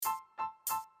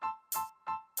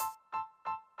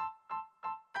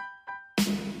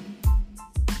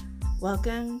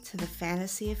Welcome to the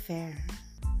Fantasy Affair.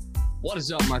 What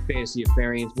is up, my Fantasy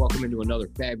Affarians? Welcome into another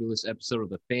fabulous episode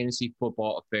of the Fantasy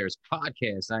Football Affairs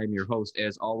podcast. I am your host,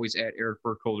 as always, at Eric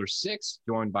Burkholder 6,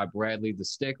 joined by Bradley the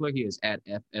Stickler. He is at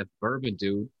FF Bourbon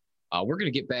Dude. We're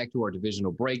going to get back to our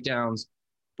divisional breakdowns,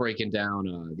 breaking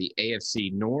down the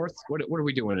AFC North. What are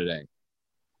we doing today?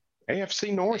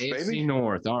 AFC North, AFC baby.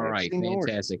 North. All AFC right, North.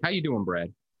 fantastic. How you doing,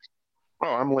 Brad?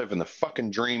 Oh, I'm living the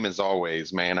fucking dream as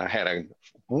always, man. I had a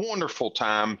wonderful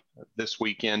time this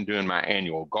weekend doing my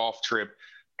annual golf trip.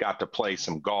 Got to play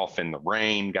some golf in the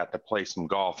rain, got to play some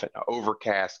golf in the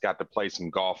overcast, got to play some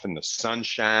golf in the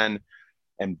sunshine.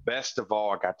 And best of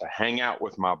all, I got to hang out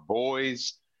with my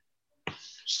boys,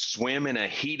 swim in a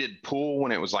heated pool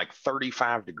when it was like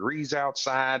 35 degrees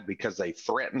outside because they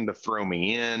threatened to throw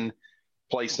me in,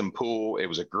 play some pool. It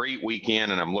was a great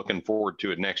weekend, and I'm looking forward to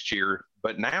it next year.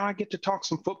 But now I get to talk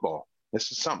some football.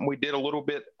 This is something we did a little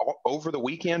bit over the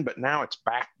weekend, but now it's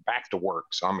back to work,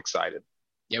 so I'm excited.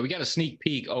 Yeah, we got a sneak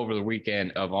peek over the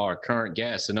weekend of our current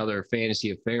guest, another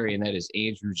Fantasy Affair, and that is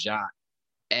Andrew Jacques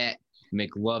at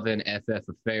McLovin FF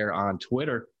Affair on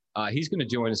Twitter. He's going to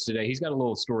join us today. He's got a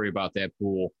little story about that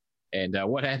pool. And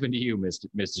what happened to you, Mr.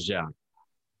 Jacques?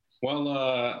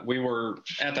 Well, we were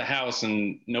at the house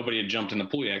and nobody had jumped in the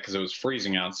pool yet because it was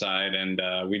freezing outside. And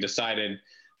we decided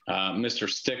Mr.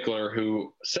 Stickler,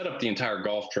 who set up the entire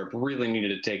golf trip, really needed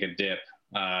to take a dip.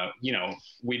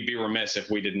 We'd be remiss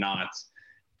if we did not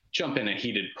jump in a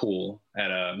heated pool at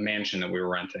a mansion that we were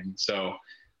renting. So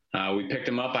we picked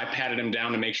him up. I patted him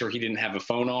down to make sure he didn't have a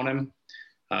phone on him.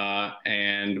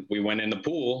 And we went in the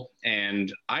pool,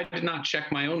 and I did not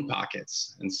check my own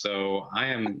pockets. And so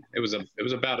it was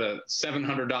about a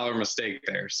 $700 mistake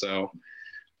there. So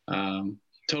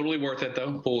totally worth it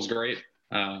though. Pool's great.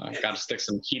 Got to stick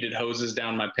some heated hoses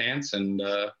down my pants, and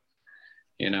it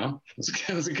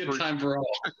was a good time for all.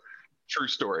 True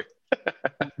story.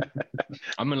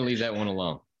 I'm going to leave that one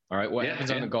alone. All right. What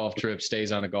happens on a golf trip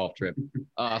stays on a golf trip.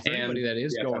 For anybody that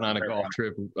is going on a golf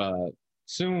trip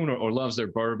soon or loves their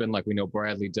bourbon like we know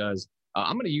Bradley does,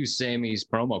 I'm going to use Sammy's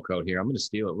promo code here. I'm going to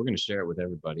steal it. We're going to share it with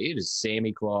everybody. It is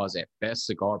Sammy Claus at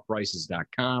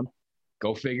bestcigarprices.com.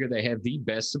 Go figure, they have the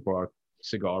best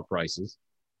cigar prices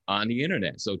on the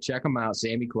internet. So check them out,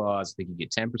 Sammy Claus. They can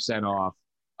get 10% off.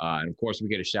 And of course, we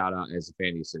get a shout out as the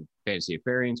Fantasy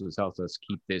Affarians, which helps us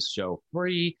keep this show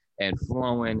free and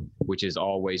flowing, which is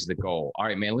always the goal. All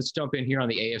right, man, let's jump in here on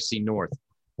the AFC North.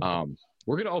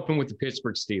 We're going to open with the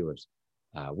Pittsburgh Steelers.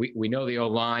 We know the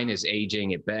O-line is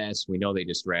aging at best. We know they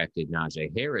just drafted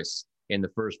Najee Harris in the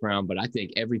first round, but I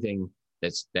think everything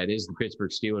that is the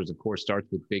Pittsburgh Steelers, of course,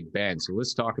 starts with Big Ben. So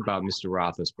let's talk about Mr.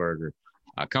 Roethlisberger.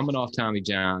 Coming off Tommy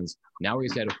John's, now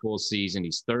he's had a full season.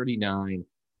 He's 39.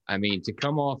 I mean, to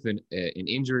come off an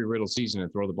injury-riddled season and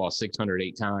throw the ball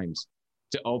 608 times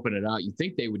to open it out, you'd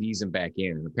think they would ease him back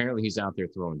in. And apparently he's out there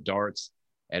throwing darts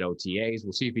at OTAs.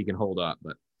 We'll see if he can hold up.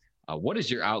 But what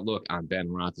is your outlook on Ben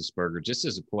Roethlisberger, just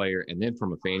as a player and then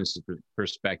from a fantasy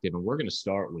perspective? And we're going to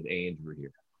start with Andrew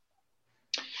here.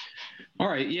 All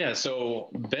right. Yeah. So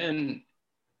Ben,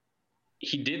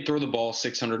 he did throw the ball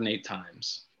 608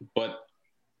 times, but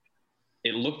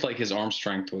it looked like his arm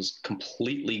strength was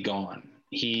completely gone.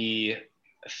 He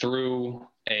threw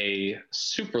a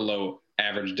super low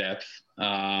average depth.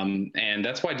 And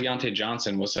that's why Deontay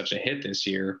Johnson was such a hit this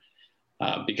year,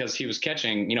 because he was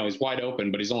catching, he's wide open,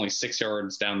 but he's only 6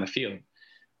 yards down the field.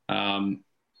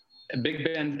 Big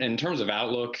Ben, in terms of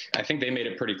outlook, I think they made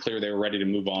it pretty clear they were ready to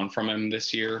move on from him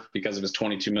this year because of his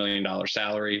 $22 million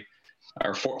salary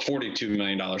or $42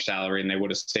 million salary, and they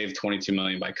would have saved $22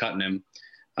 million by cutting him.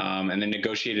 And then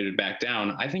negotiated it back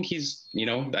down. I think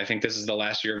I think this is the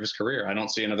last year of his career. I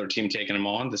don't see another team taking him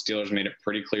on. The Steelers made it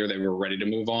pretty clear they were ready to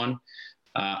move on.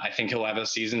 I think he'll have a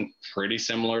season pretty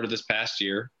similar to this past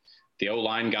year. The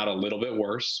O-line got a little bit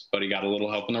worse, but he got a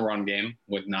little help in the run game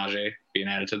with Najee being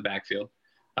added to the backfield.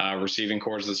 Receiving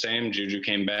core is the same. Juju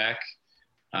came back.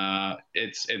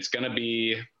 It's going to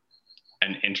be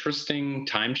an interesting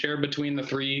timeshare between the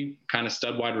three kind of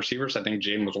stud wide receivers. I think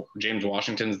James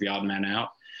Washington's the odd man out.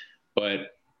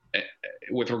 But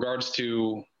with regards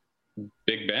to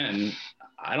Big Ben,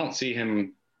 I don't see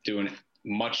him doing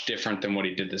much different than what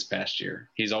he did this past year.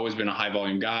 He's always been a high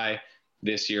volume guy.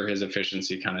 This year, his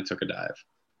efficiency kind of took a dive.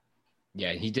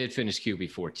 Yeah, he did finish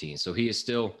QB 14. So he is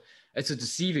still – it's a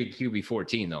deceiving QB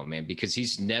 14, though, man, because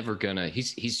he's never going to –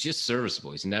 he's just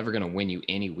serviceable. He's never going to win you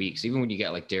any weeks. Even when you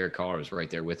got like Derek Carr is right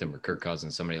there with him or Kirk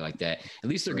Cousins, somebody like that. At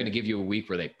least they're going to give you a week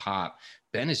where they pop.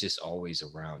 Ben is just always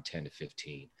around 10 to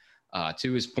 15.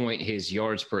 To his point, his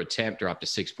yards per attempt dropped to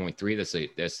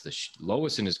 6.3. That's the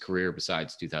lowest in his career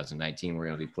besides 2019, where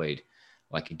he only played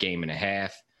like a game and a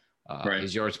half.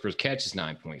 His yards per catch is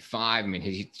 9.5. I mean,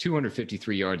 he's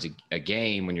 253 yards a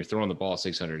game when you're throwing the ball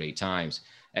 608 times.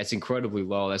 That's incredibly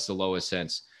low. That's the lowest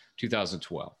since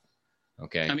 2012.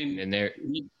 Okay. I mean, and there,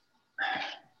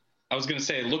 I was going to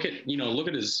say, look at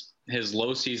his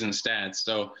low season stats.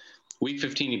 So week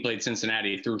 15, he played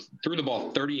Cincinnati, threw the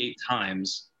ball 38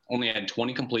 times, only had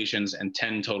 20 completions and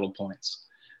 10 total points.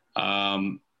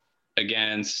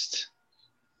 Against,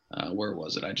 where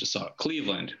was it? I just saw it.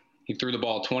 Cleveland. He threw the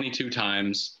ball 22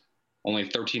 times, only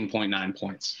 13.9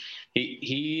 points.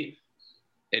 It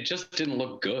just didn't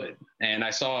look good. And I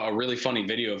saw a really funny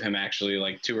video of him actually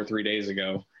like 2 or 3 days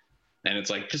ago. And it's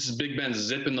like, this is Big Ben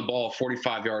zipping the ball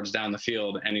 45 yards down the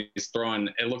field. And he's throwing,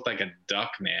 it looked like a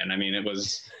duck, man. I mean, it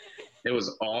was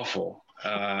awful.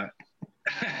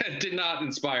 It did not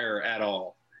inspire at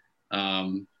all.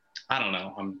 I don't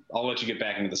know. I'll let you get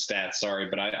back into the stats. Sorry,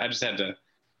 but I just had to.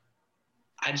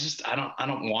 I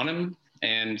don't want him,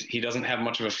 and he doesn't have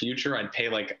much of a future. I'd pay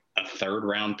like a 3rd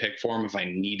round pick for him if I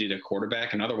needed a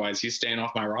quarterback, and otherwise he's staying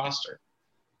off my roster.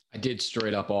 I did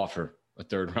straight up offer a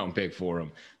 3rd round pick for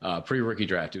him. Pre-rookie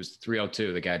draft, it was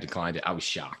 302. The guy declined it. I was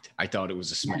shocked. I thought it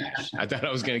was a smash. I thought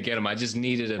I was going to get him. I just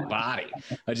needed a body.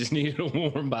 I just needed a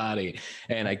warm body,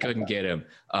 and I couldn't get him.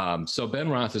 So Ben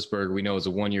Roethlisberger, we know, is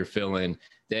a 1-year fill-in.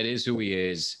 That is who he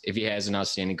is. If he has an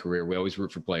outstanding career, we always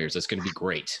root for players. That's going to be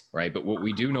great, right? But what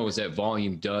we do know is that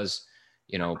volume does,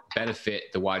 benefit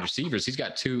the wide receivers. He's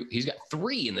got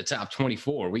 3 in the top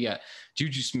 24. We got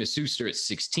Juju Smith-Schuster at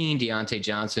 16, Deontay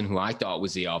Johnson, who I thought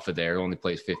was the alpha there, only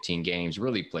played 15 games,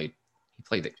 he played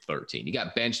like 13. He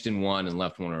got benched in 1 and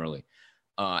left 1 early.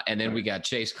 And then we got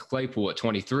Chase Claypool at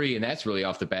 23, and that's really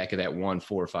off the back of that 1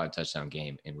 4 or 5 touchdown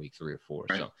game in week 3 or 4.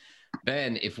 Right. So,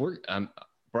 Ben,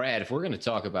 Brad, if we're going to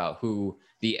talk about who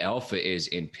the alpha is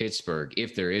in Pittsburgh,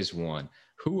 if there is one,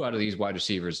 who out of these wide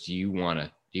receivers do you want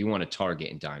to target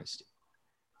in Dynasty?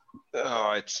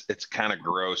 Oh, it's kind of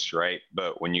gross, right?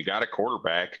 But when you got a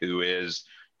quarterback who is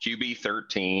QB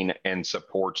 13 and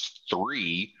supports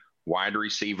 3 wide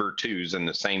receiver 2s in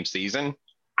the same season,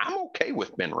 I'm okay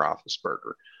with Ben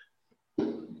Roethlisberger.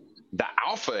 The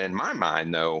alpha in my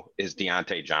mind, though, is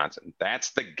Deontay Johnson.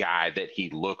 That's the guy that he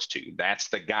looks to. That's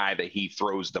the guy that he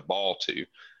throws the ball to.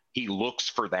 He looks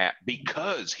for that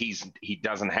because he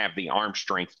doesn't have the arm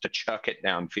strength to chuck it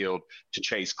downfield to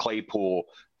Chase Claypool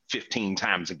 15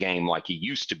 times a game like he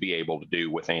used to be able to do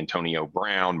with Antonio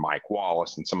Brown, Mike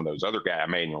Wallace, and some of those other guys,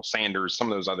 Emmanuel Sanders, some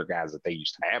of those other guys that they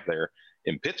used to have there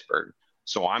in Pittsburgh.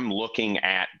 So I'm looking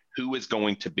at who is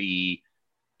going to be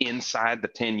inside the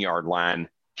 10-yard line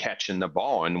catching the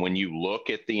ball. And when you look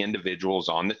at the individuals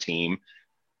on the team,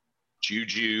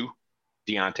 Juju,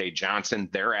 Deontay Johnson,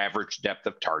 their average depth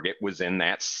of target was in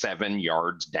that 7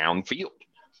 yards downfield.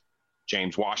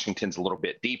 James Washington's a little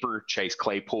bit deeper. Chase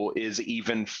Claypool is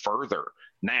even further.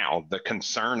 Now, the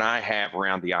concern I have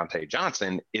around Deontay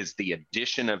Johnson is the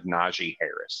addition of Najee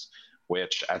Harris,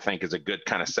 which I think is a good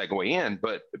kind of segue in.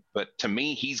 But to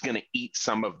me, he's going to eat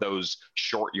some of those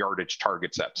short yardage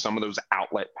targets up, some of those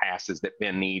outlet passes that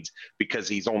Ben needs, because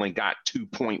he's only got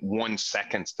 2.1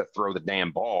 seconds to throw the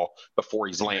damn ball before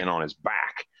he's laying on his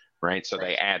back, right? So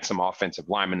they add some offensive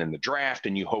linemen in the draft,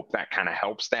 and you hope that kind of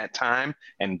helps that time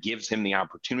and gives him the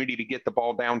opportunity to get the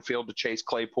ball downfield to Chase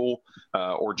Claypool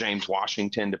or James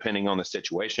Washington, depending on the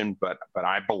situation. But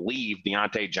I believe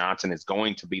Deontay Johnson is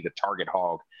going to be the target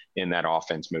hog in that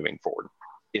offense moving forward.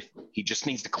 If he just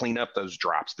needs to clean up those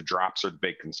drops. The drops are the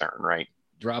big concern, right?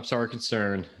 Drops are a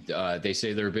concern. They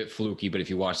say they're a bit fluky, but if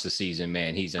you watch the season,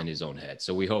 man, he's in his own head.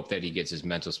 So we hope that he gets his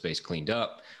mental space cleaned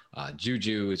up.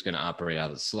 Juju is going to operate out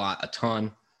of the slot a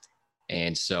ton.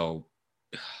 And so,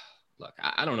 look,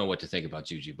 I don't know what to think about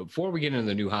Juju. But before we get into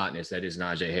the new hotness, that is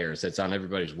Najee Harris. That's on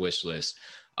everybody's wish list.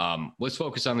 Let's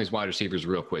focus on these wide receivers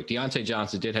real quick. Deontay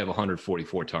Johnson did have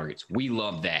 144 targets. We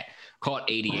love that. Caught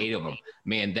 88 of them.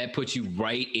 Man, that puts you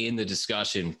right in the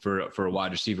discussion for a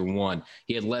wide receiver 1.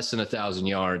 He had less than 1,000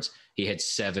 yards. He had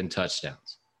 7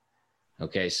 touchdowns.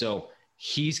 Okay, so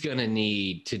he's going to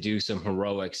need to do some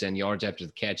heroics, and yards after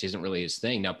the catch isn't really his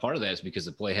thing. Now, part of that is because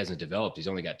the play hasn't developed. He's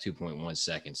only got 2.1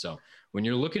 seconds. So when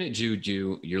you're looking at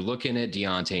Juju, you're looking at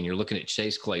Deontay, and you're looking at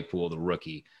Chase Claypool, the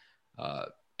rookie.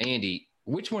 Andy,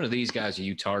 which one of these guys are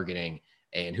you targeting,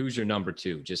 and who's your number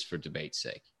 2, just for debate's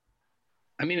sake?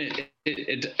 I mean,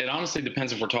 it honestly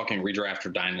depends if we're talking redraft or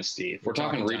dynasty. If we're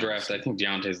talking redraft, dynasty, I think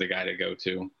Deontay's the guy to go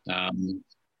to.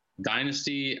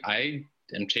 Dynasty, I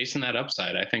am chasing that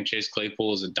upside. I think Chase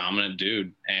Claypool is a dominant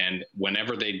dude, and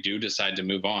whenever they do decide to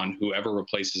move on, whoever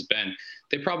replaces Ben,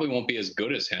 they probably won't be as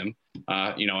good as him.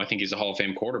 I think he's a Hall of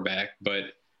Fame quarterback, but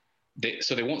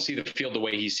they won't see the field the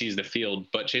way he sees the field.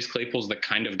 But Chase Claypool's the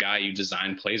kind of guy you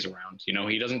design plays around. You know,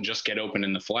 he doesn't just get open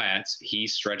in the flats. He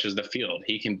stretches the field.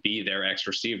 He can be their X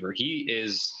receiver. He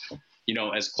is, you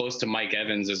know, as close to Mike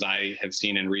Evans as I have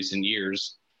seen in recent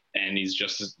years. And he's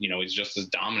just as, you know, he's just as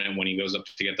dominant when he goes up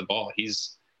to get the ball.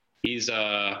 He's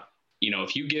you know,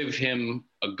 if you give him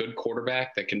a good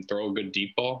quarterback that can throw a good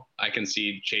deep ball, I can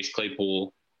see Chase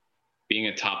Claypool being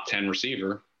a top 10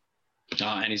 receiver.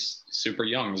 And he's super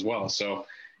young as well. So,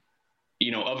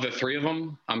 you know, of the three of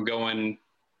them, I'm going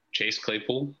Chase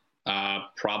Claypool,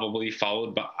 probably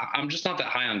followed by, I'm just not that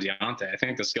high on Deontay. I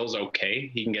think the skill's okay.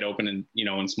 He can get open in, you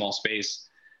know, in small space,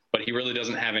 but he really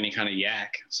doesn't have any kind of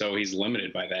yak. So he's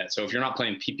limited by that. So if you're not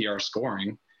playing PPR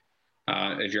scoring,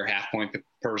 if you're half point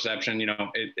per reception, you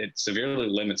know, it severely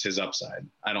limits his upside.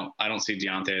 I don't see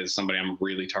Deontay as somebody I'm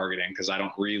really targeting, because I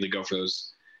don't really go for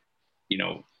those, you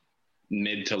know,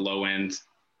 mid to low end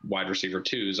wide receiver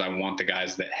twos. I want the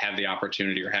guys that have the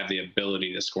opportunity or have the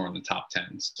ability to score in the top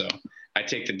 10. So I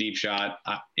take the deep shot.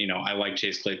 You know, I like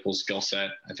Chase Claypool's skill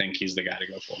set. I think he's the guy to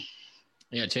go for.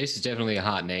 Yeah, Chase is definitely a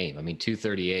hot name. I mean,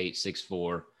 238,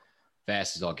 6'4",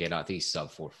 fast as all get out. He's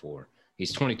sub 4'4".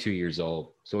 He's 22 years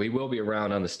old, so he will be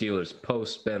around on the Steelers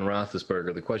post Ben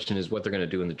Roethlisberger. The question is what they're going to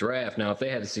do in the draft. Now, if they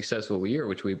had a successful year,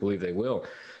 which we believe they will,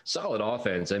 solid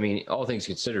offense. I mean, all things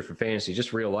considered for fantasy,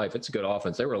 just real life, it's a good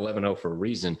offense. They were 11-0 for a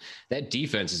reason. That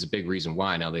defense is a big reason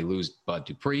why. Now they lose Bud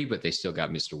Dupree, but they still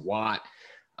got Mr. Watt.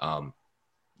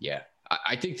 Yeah,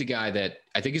 I think I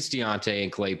think it's Deontay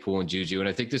and Claypool and Juju, and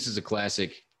I think this is a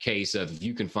classic case of if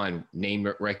you can find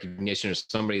name recognition or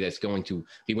somebody that's going to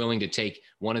be willing to take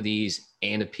one of these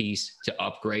and a piece to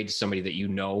upgrade to somebody that you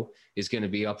know is going to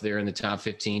be up there in the top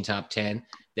 15, top 10,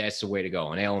 that's the way to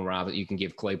go. And Allen Robinson, you can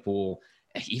give Claypool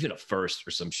even a first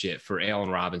or some shit for Allen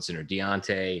Robinson or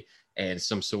Deontay and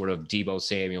some sort of Deebo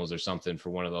Samuels or something for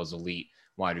one of those elite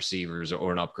wide receivers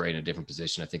or an upgrade in a different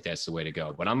position. I think that's the way to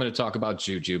go. But I'm going to talk about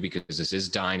Juju because this is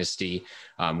dynasty.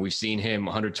 We've seen him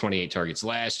 128 targets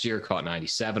last year, caught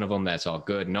 97 of them. That's all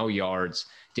good. No yards,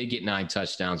 did get 9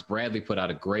 touchdowns. Bradley put out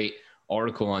a great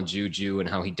article on Juju and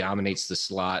how he dominates the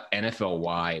slot NFL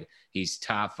wide. He's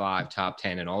top 5, top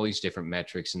 10 in all these different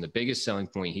metrics. And the biggest selling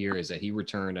point here is that he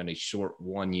returned on a short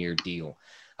 1-year deal.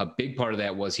 A big part of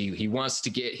that was he wants to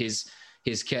get his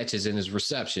catches and his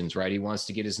receptions, right? He wants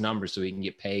to get his numbers so he can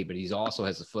get paid, but he also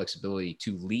has the flexibility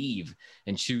to leave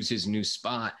and choose his new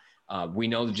spot. We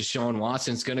know that Deshaun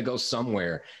Watson's going to go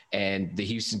somewhere, and the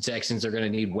Houston Texans are going to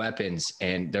need weapons,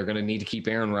 and they're going to need to keep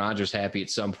Aaron Rodgers happy at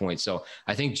some point. So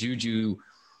I think Juju,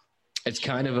 it's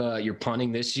kind of you're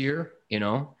punting this year, you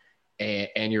know,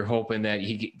 and you're hoping that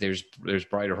there's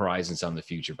brighter horizons on the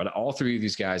future. But all three of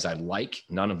these guys I like,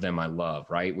 none of them I love,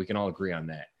 right? We can all agree on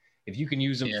that. If you can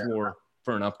use them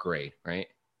for an upgrade, right?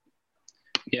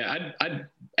 Yeah, I'd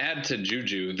add to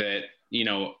Juju that, you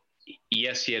know,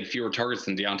 yes, he had fewer targets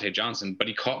than Deontay Johnson, but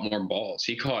he caught more balls.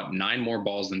 He caught 9 more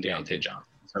balls than Deontay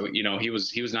Johnson. So, you know, he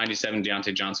was 97,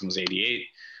 Deontay Johnson was 88.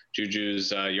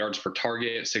 Juju's yards per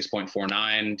target,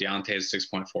 6.49, Deontay's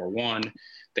 6.41.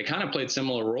 They kind of played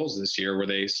similar roles this year where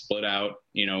they split out,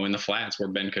 you know, in the flats where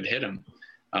Ben could hit him.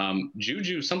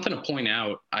 Juju, something to point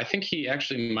out, I think he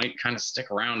actually might kind of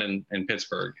stick around in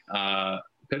Pittsburgh.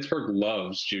 Pittsburgh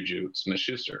loves Juju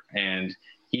Smith-Schuster, and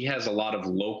he has a lot of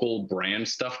local brand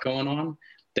stuff going on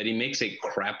that he makes a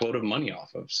crap load of money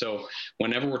off of. So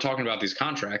whenever we're talking about these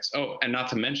contracts, and not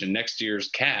to mention next year's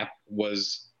cap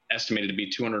was estimated to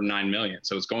be $209 million.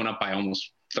 So it's going up by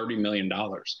almost $30 million.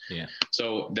 Yeah.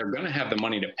 So they're going to have the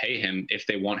money to pay him if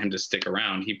they want him to stick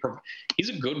around. He's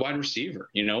a good wide receiver,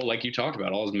 you know, like you talked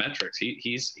about all his metrics.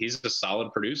 He's a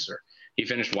solid producer. He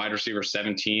finished wide receiver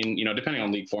 17, you know, depending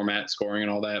on league format, scoring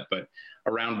and all that, but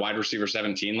around wide receiver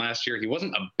 17 last year. He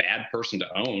wasn't a bad person to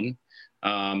own.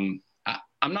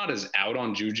 I'm not as out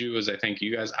on Juju as I think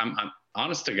you guys. I'm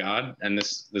honest to God, and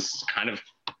this is kind of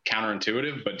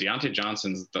counterintuitive, but Deontay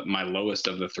Johnson's my lowest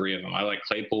of the three of them. I like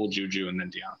Claypool, Juju, and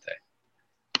then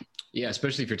Deontay. Yeah,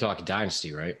 especially if you're talking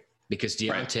dynasty, right? Because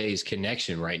Deontay's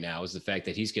connection right now is the fact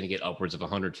that he's going to get upwards of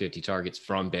 150 targets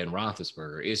from Ben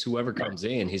Roethlisberger. Is whoever comes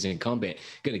in, his incumbent,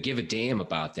 going to give a damn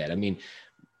about that? I mean,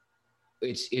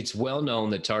 it's well known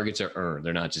that targets are earned;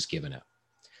 they're not just given out.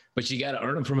 But you got to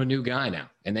earn them from a new guy now,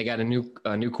 and they got a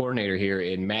new coordinator here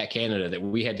in Matt Canada that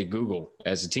we had to Google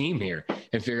as a team here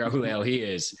and figure out who the hell he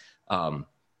is.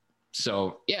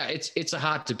 So yeah, it's a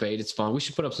hot debate. It's fun. We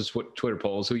should put up some Twitter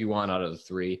polls. Who you want out of the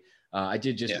three? I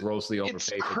did just grossly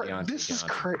overpay for Deontay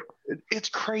Johnson. It's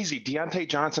crazy. Deontay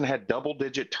Johnson had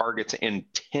double-digit targets in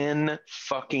 10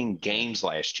 fucking games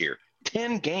last year.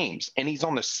 10 games, and he's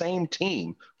on the same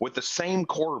team with the same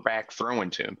quarterback throwing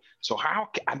to him. So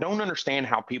I don't understand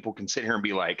how people can sit here and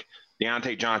be like,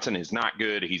 Diontae Johnson is not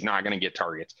good. He's not going to get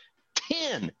targets.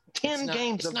 10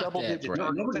 games of double-digit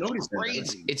targets. That's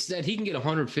crazy. It's that he can get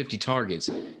 150 targets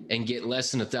and get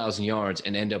less than 1,000 yards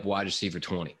and end up wide receiver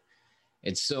 20.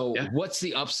 And so what's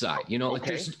the upside? You know,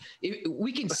 like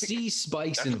we can see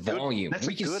spikes in volume.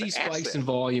 We can see spikes in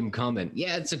volume coming.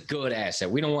 Yeah, it's a good asset.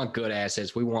 We don't want good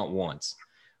assets. We want ones.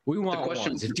 We want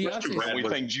ones. If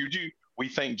we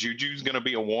think Juju's going to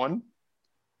be a 1.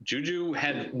 Juju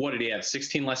had, what did he have?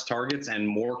 16 less targets and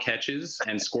more catches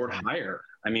and scored higher.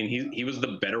 I mean, he was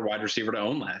the better wide receiver to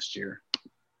own last year,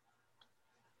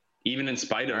 even in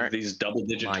spite of these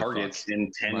double-digit targets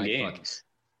in 10 games.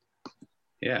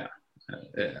 Yeah.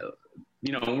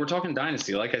 You know, when we're talking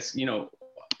dynasty,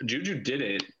 Juju did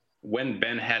it when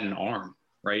Ben had an arm,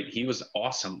 right? He was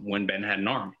awesome when Ben had an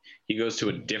arm. He goes to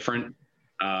a different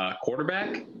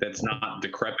quarterback that's not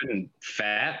decrepit and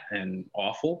fat and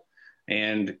awful.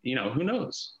 And, you know, who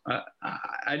knows?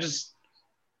 I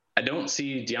don't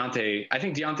see Diontae. I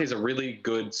think Deontay's a really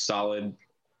good, solid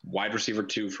wide receiver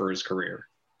 2 for his career.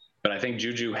 But I think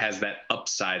Juju has that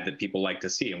upside that people like to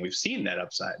see, and we've seen that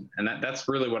upside. And that's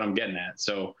really what I'm getting at.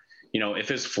 So, you know, if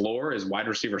his floor is wide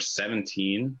receiver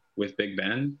 17 with Big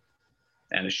Ben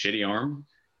and a shitty arm,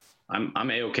 I'm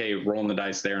A-okay rolling the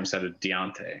dice there instead of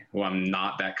Diontae, who I'm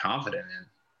not that confident in.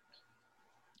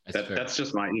 That's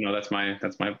just my, you know, that's my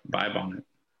vibe on it.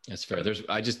 That's fair. There's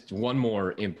just one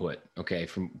more input, okay,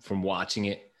 from watching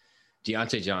it.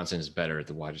 Diontae Johnson is better at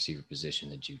the wide receiver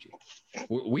position than Juju.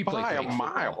 We play by a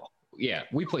mile. Football. Yeah,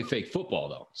 we play fake football,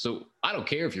 though. So I don't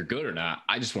care if you're good or not.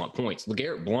 I just want points.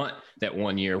 LeGarrette Blount that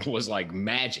one year was like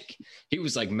magic. He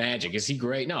was like magic. Is he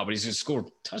great? No, but he's going to score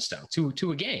touchdown,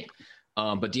 two a game.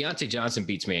 But Diontae Johnson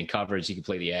beats me in coverage. He can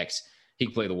play the X. He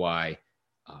can play the Y.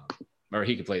 Or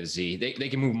he can play the Z. They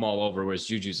can move him all over, whereas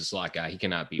Juju's a slot guy. He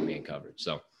cannot beat me in coverage.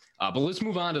 So, but let's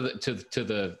move on to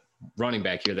the running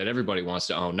back here that everybody wants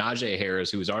to own. Najee Harris,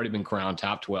 who has already been crowned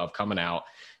top 12 coming out,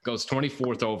 goes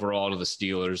 24th overall to the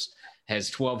Steelers,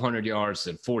 has 1,200 yards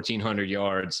and 1,400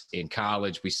 yards in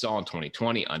college. We saw in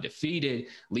 2020, undefeated,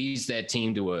 leads that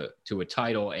team to a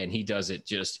title, and he does it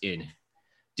just in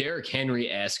Derrick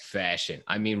Henry-esque fashion.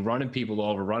 I mean, running people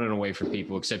over, running away from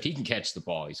people, except he can catch the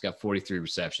ball. He's got 43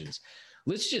 receptions.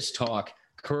 Let's just talk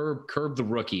curb the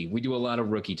rookie. We do a lot of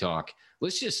rookie talk.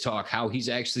 Let's just talk how he's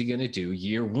actually going to do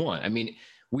year 1. I mean,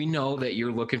 we know that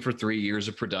you're looking for 3 years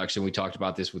of production. We talked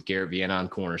about this with Garrett Vienna on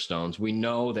Cornerstones. We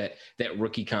know that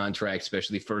rookie contract,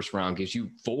 especially first round, gives you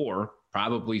 4,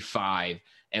 probably 5,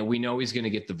 and we know he's going to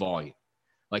get the volume.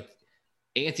 Like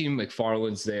Anthony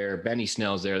McFarland's there, Benny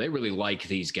Snell's there. They really like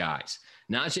these guys.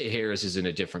 Najee Harris is in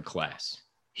a different class.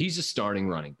 He's a starting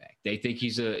running back. They think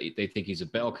he's a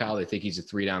bell cow. They think he's a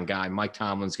 3-down guy. Mike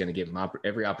Tomlin's going to give him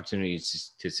every opportunity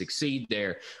to succeed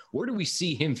there. Where do we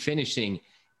see him finishing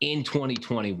in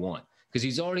 2021? Because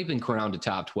he's already been crowned a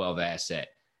top 12 asset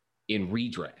in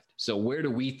redraft. So where do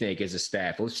we think as a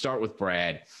staff? Let's start with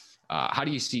Brad. How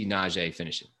do you see Najee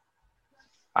finishing?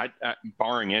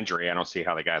 Barring injury, I don't see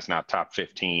how the guy's not top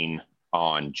 15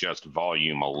 on just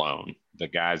volume alone. The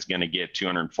guy's going to get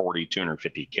 240,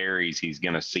 250 carries. He's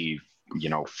going to see,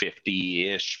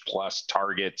 50-ish plus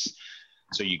targets.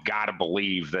 So you got to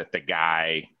believe that the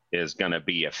guy is going to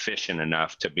be efficient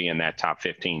enough to be in that top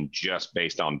 15 just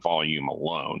based on volume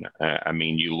alone. I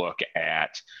mean, you look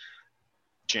at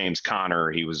James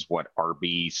Conner, he was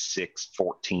RB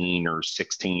 14 or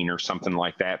 16 or something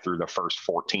like that through the first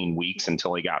 14 weeks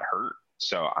until he got hurt.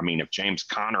 So, I mean, if James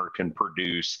Conner can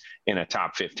produce in a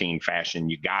top 15 fashion,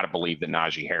 you got to believe that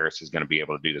Najee Harris is going to be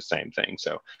able to do the same thing.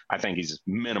 So I think he's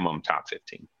minimum top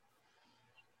 15.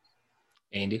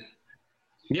 Andy?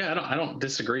 Yeah, I don't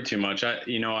disagree too much.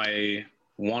 I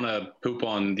want to poop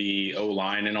on the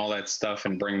O-line and all that stuff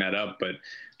and bring that up, but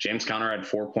James Conner had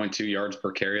 4.2 yards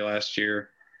per carry last year.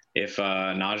 If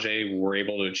Najee were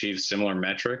able to achieve similar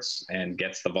metrics and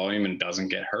gets the volume and doesn't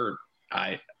get hurt,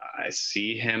 I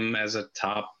see him as a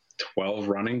top 12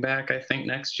 running back, I think,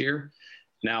 next year.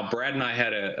 Now, Brad and I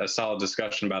had a solid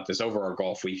discussion about this over our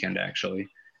golf weekend, actually.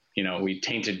 We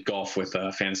tainted golf with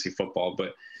fantasy football,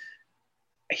 but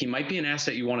he might be an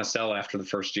asset you want to sell after the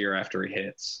first year after he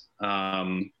hits.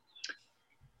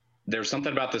 There's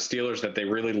something about the Steelers that they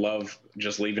really love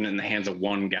just leaving it in the hands of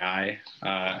one guy,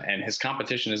 and his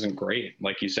competition isn't great.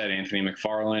 Like you said, Anthony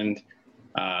McFarland,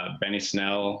 Benny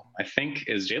Snell. I think,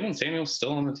 is Jalen Samuels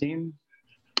still on the team?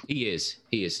 He is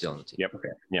still on the team. Yep. Okay.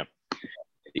 Yep.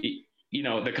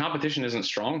 The competition isn't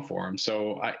strong for him.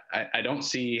 So I don't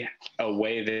see a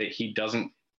way that he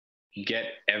doesn't get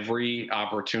every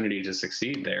opportunity to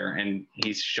succeed there. And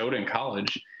he's showed in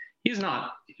college, he's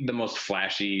not the most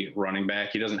flashy running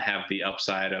back. He doesn't have the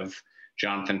upside of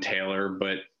Jonathan Taylor,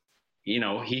 but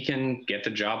he can get the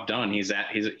job done. He is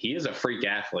a freak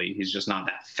athlete. He's just not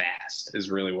that fast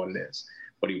is really what it is.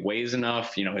 But he weighs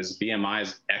enough. His BMI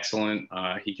is excellent.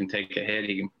 He can take a hit.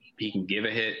 He can give a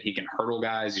hit. He can hurdle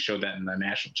guys. He showed that in the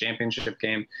national championship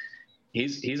game.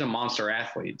 He's a monster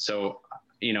athlete. So,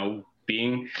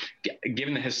 given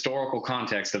the historical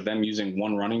context of them using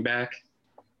one running back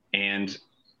and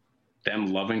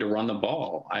them loving to run the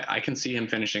ball, I can see him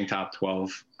finishing top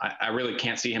 12. I really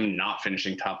can't see him not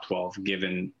finishing top 12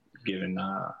 given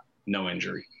no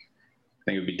injury. I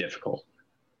think it would be difficult.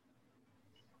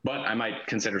 But I might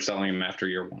consider selling him after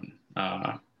year one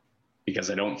because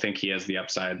I don't think he has the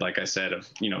upside, like I said, of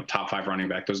top 5 running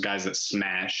back. Those guys that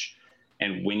smash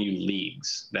and win you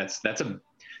leagues. That's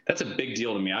a big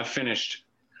deal to me. I've finished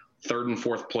 3rd and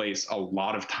 4th place a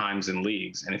lot of times in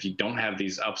leagues. And if you don't have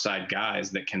these upside guys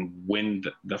that can win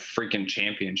the freaking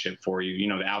championship for you,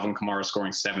 the Alvin Kamara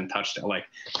scoring 7 touchdowns, like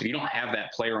if you don't have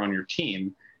that player on your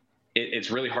team, it's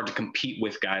really hard to compete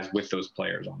with guys with those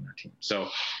players on their team. So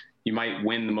you might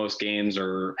win the most games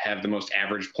or have the most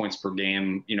average points per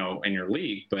game, in your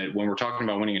league. But when we're talking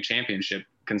about winning a championship,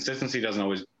 consistency doesn't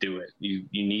always do it. You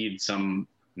need some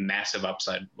massive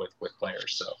upside with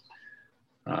players. So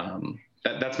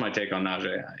that's my take on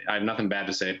Najee. I have nothing bad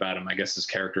to say about him. I guess his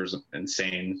character is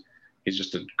insane. He's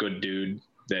just a good dude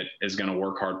that is going to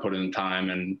work hard, put in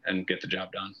time, and get the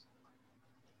job done.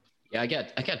 Yeah, I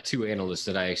got 2 analysts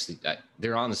that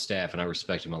they're on the staff, and I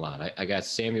respect them a lot. I got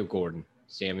Samuel _Gordon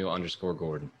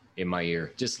in my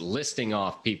ear, just listing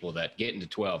off people that get into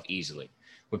 12 easily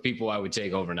with people I would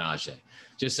take over Najee.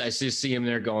 I just see him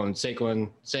there going Saquon,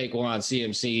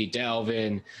 CMC,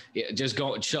 Dalvin,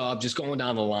 Chubb, just going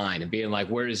down the line and being like,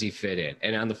 where does he fit in?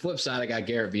 And on the flip side, I got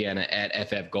Garrett Vienna at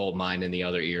FF Goldmine in the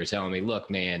other ear telling me, look,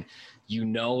 man,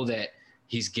 that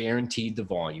he's guaranteed the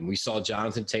volume. We saw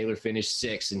Jonathan Taylor finish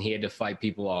 6th, and he had to fight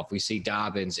people off. We see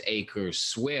Dobbins, Akers,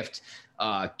 Swift,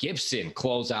 Gibson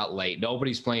close out late.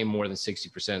 Nobody's playing more than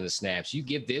 60% of the snaps. You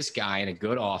give this guy in a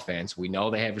good offense. We know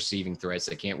they have receiving threats.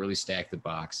 They can't really stack the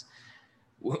box.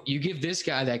 You give this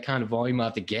guy that kind of volume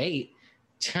out the gate,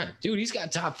 dude, he's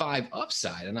got top 5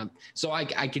 upside. And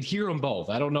I could hear them both.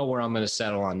 I don't know where I'm going to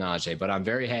settle on Najee, but I'm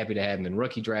very happy to have him in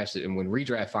rookie drafts. And when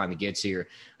redraft finally gets here,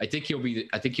 I think he'll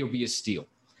be a steal.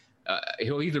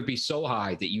 He'll either be so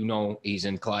high that he's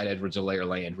in Clyde Edwards-Helaire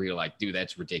land where you're like, dude,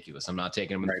 that's ridiculous. I'm not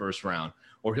taking him in the first round.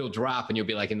 Or he'll drop and you'll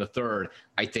be like, in the 3rd,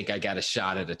 I think I got a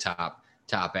shot at a top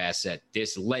asset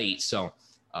this late. So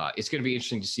it's going to be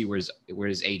interesting to see where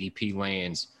his ADP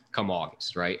lands come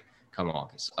August, right?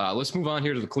 Let's move on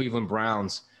here to the Cleveland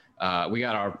Browns. We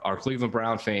got our Cleveland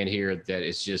Brown fan here that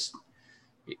is just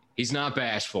 – he's not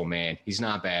bashful, man. He's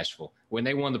not bashful. When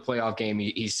they won the playoff game,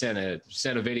 he sent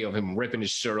a video of him ripping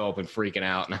his shirt open, freaking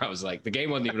out. And I was like, the game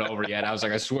wasn't even over yet. I was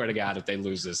like, I swear to God, if they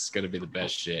lose this, it's going to be the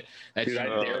best shit. That's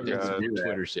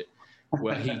Twitter shit.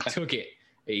 Well, he took it.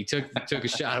 He took a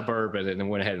shot of bourbon and then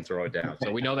went ahead and threw it down.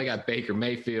 So we know they got Baker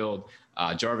Mayfield.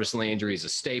 Jarvis Landry is a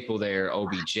staple there.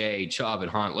 OBJ, Chubb, and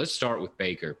Hunt. Let's start with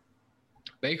Baker.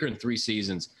 Baker in 3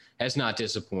 seasons has not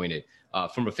disappointed.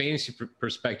 From a fantasy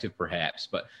perspective, perhaps,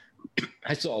 but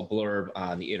I saw a blurb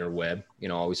on the interweb,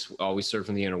 always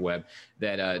surfing the interweb,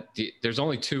 that there's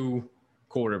only 2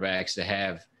 quarterbacks to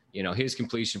have, his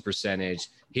completion percentage,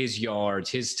 his yards,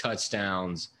 his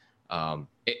touchdowns.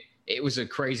 It was a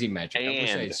crazy metric.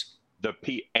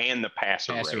 And the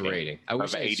passer rating. I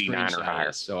wish I had 89 or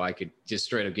higher. so I could just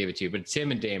straight up give it to you. But it's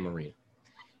him and Dan Marino.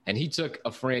 And he took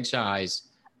a franchise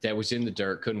that was in the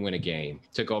dirt, couldn't win a game,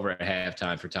 took over at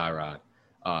halftime for Tyrod,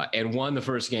 and won the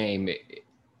first game,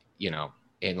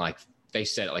 in they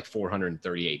said it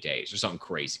 438 days or something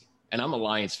crazy. And I'm a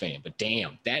Lions fan, but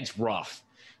damn, that's rough.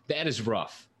 That is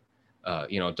rough.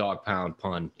 Dog pound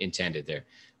pun intended there.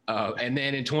 And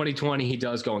then in 2020, he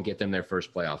does go and get them their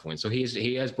first playoff win. So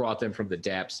he has brought them from the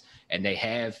depths, and they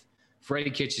have Freddie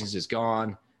Kitchens is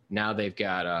gone. Now they've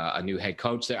got a new head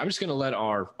coach there. I'm just going to let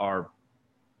our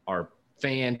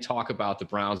fan talk about the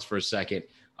Browns for a second,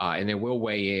 and then we'll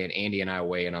weigh in. Andy and I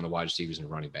weigh in on the wide receivers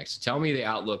and running backs. So tell me the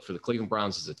outlook for the Cleveland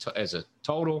Browns as a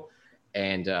total,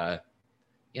 and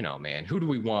man, who do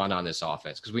we want on this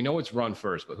offense? Because we know it's run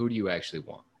first, but who do you actually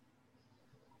want?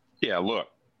 Yeah, look,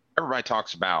 everybody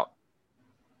talks about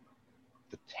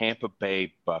the Tampa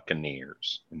Bay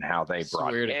Buccaneers and how they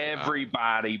brought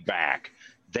everybody back.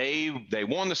 They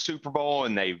won the Super Bowl,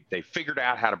 and they figured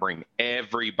out how to bring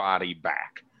everybody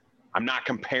back. I'm not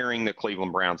comparing the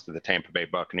Cleveland Browns to the Tampa Bay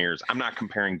Buccaneers. I'm not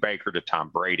comparing Baker to Tom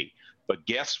Brady. But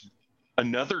guess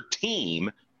another team,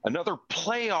 another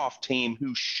playoff team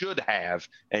who should have,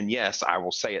 and yes, I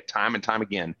will say it time and time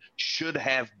again, should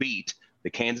have beat the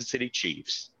Kansas City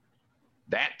Chiefs.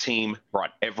 That team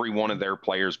brought every one of their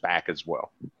players back as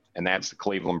well. And that's the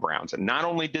Cleveland Browns. And not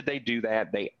only did they do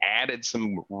that, they added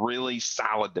some really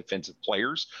solid defensive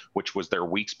players, which was their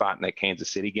weak spot in that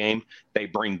Kansas City game. They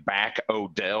bring back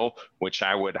Odell, which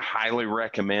I would highly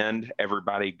recommend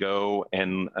everybody go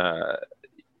and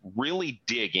really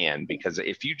dig in, because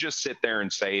if you just sit there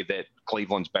and say that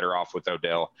Cleveland's better off with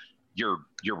Odell, you're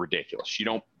ridiculous. You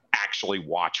don't actually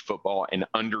watch football and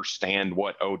understand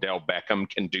what Odell Beckham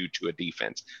can do to a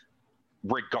defense,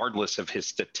 regardless of his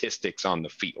statistics on the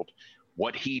field.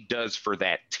 What he does for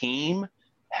that team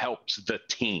helps the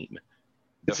team.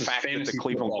 The fact that the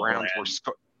Cleveland Browns were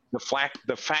the fact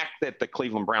that the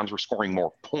Cleveland Browns were scoring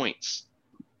more points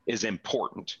is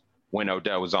important when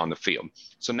Odell was on the field.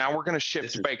 So now we're going to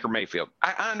shift to Baker Mayfield.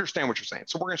 I understand what you're saying.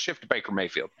 So we're going to shift to Baker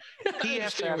Mayfield. I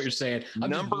understand what you're saying. I'm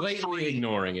just blatantly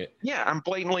ignoring it. Yeah, I'm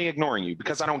blatantly ignoring you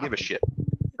because I don't give a shit,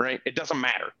 right? It doesn't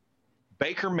matter.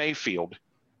 Baker Mayfield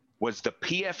was the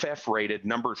PFF rated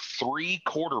number 3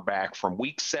 quarterback from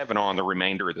week 7 on the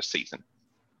remainder of the season.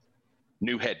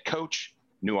 New head coach,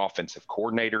 new offensive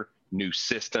coordinator, new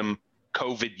system,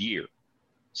 COVID year.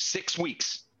 6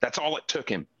 weeks. That's all it took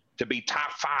him to be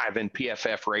top 5 in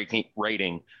PFF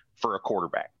rating for a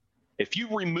quarterback. If you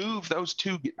remove those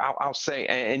two, I'll say,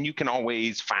 and you can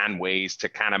always find ways to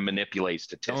kind of manipulate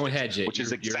statistics, don't hedge it. Which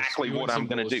is exactly what I'm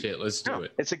going to do. Let's do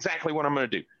it. It's exactly what I'm going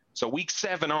to do. So week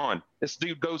 7 on, this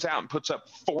dude goes out and puts up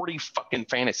 40 fucking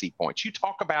fantasy points. You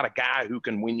talk about a guy who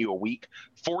can win you a week.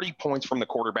 40 points from the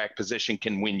quarterback position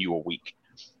can win you a week.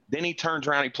 Then he turns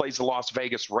around, he plays the Las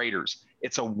Vegas Raiders.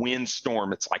 It's a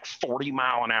windstorm. It's like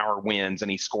 40-mile-an-hour winds,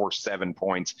 and he scores 7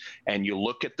 points. And you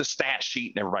look at the stat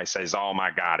sheet, and everybody says, oh,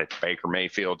 my God, it's Baker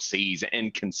Mayfield. See, he's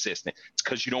inconsistent. It's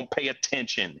because you don't pay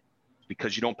attention. It's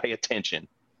because you don't pay attention.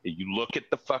 You look at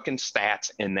the fucking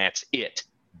stats, and that's it.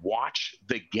 Watch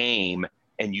the game,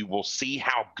 and you will see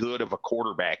how good of a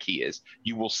quarterback he is.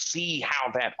 You will see how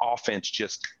that offense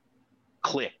just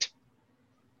clicked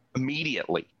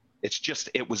immediately.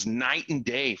 It was night and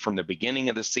day from the beginning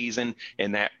of the season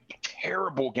in that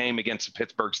terrible game against the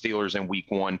Pittsburgh Steelers in week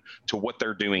 1 to what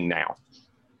they're doing now.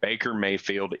 Baker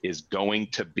Mayfield is going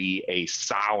to be a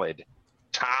solid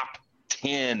top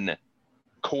 10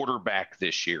 quarterback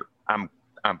this year. I'm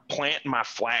planting my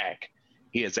flag.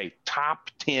 He is a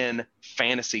top 10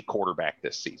 fantasy quarterback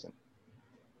this season.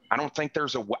 I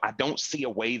don't see a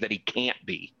way that he can't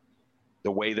be the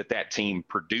way that team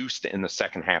produced in the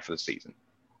second half of the season.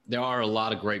 There are a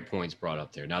lot of great points brought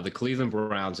up there. Now, the Cleveland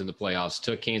Browns in the playoffs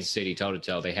took Kansas City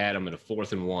toe-to-toe. They had them at a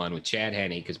 4th and 1 with Chad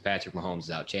Henne, because Patrick Mahomes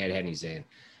is out. Chad Henne's in.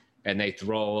 And they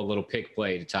throw a little pick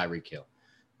play to Tyreek Hill.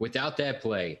 Without that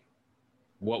play,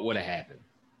 what would have happened?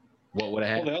 What would have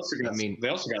happened? Well, they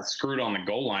also got screwed on the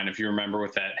goal line, if you remember,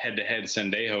 with that head-to-head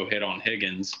Sendejo hit on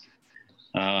Higgins.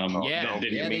 They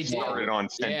started on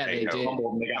Sendejo. Yeah, they did.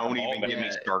 Don't even get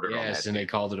me started on that. Yes, and they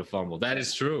called it a fumble. That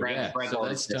is true. So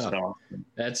that's tough.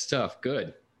 That's tough.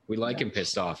 Good. We like him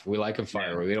pissed off. We like him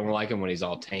fiery. We don't like him when he's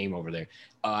all tame over there.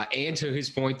 And to his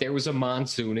point, there was a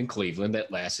monsoon in Cleveland that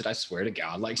lasted, I swear to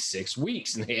God, like 6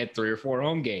 weeks, and they had 3 or 4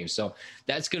 home games. So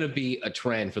that's going to be a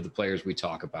trend for the players we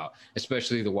talk about,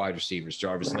 especially the wide receivers.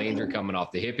 Jarvis Landry coming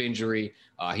off the hip injury.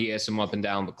 He has some up and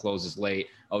down, but closes late.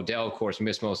 Odell, of course,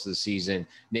 missed most of the season.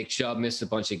 Nick Chubb missed a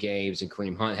bunch of games, and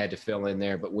Kareem Hunt had to fill in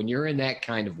there. But when you're in that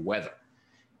kind of weather,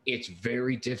 it's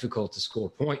very difficult to score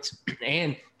points.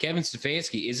 And Kevin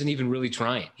Stefanski isn't even really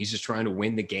trying. He's just trying to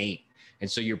win the game. And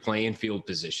so you're playing field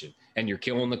position, and you're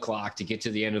killing the clock to get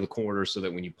to the end of the quarter so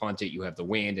that when you punt it, you have the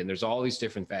wind. And there's all these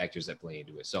different factors that play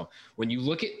into it. So when you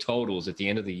look at totals at the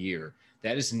end of the year,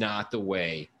 that is not the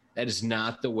way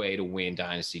to win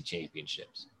dynasty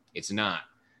championships. It's not.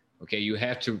 Okay, you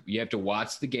have to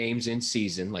watch the games in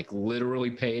season, like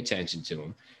literally pay attention to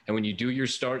them. And when you do your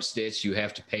start stats, you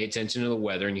have to pay attention to the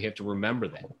weather, and you have to remember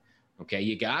that. Okay,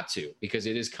 you got to, because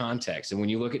it is context. And when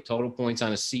you look at total points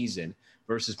on a season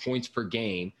versus points per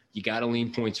game, you got to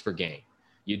lean points per game.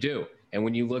 You do. And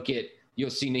when you look at, you'll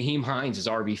see Nyheim Hines is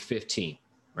RB 15,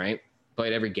 right?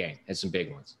 Played every game, had some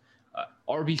big ones.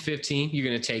 RB 15, you're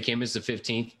going to take him as the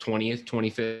 15th, 20th,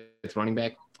 25th running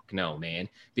back? No, man,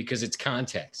 because it's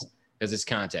context.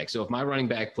 So if my running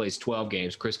back plays 12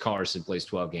 games, Chris Carson plays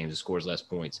 12 games and scores less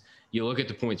points, you look at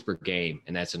the points per game,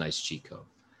 and that's a nice cheat code.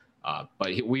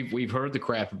 But we've heard the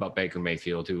crap about Baker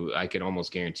Mayfield, who I can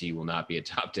almost guarantee will not be a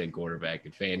top 10 quarterback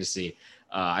in fantasy.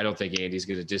 I don't think Andy's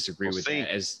going to disagree with that.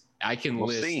 As I can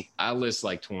list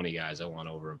like 20 guys I want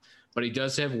over him. But he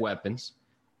does have weapons.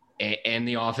 and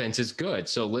the offense is good.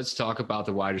 So let's talk about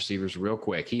the wide receivers real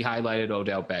quick. He highlighted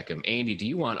Odell Beckham. Andy, do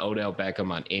you want Odell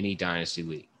Beckham on any dynasty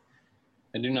league?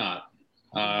 I do not.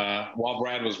 While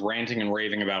Brad was ranting and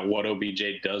raving about what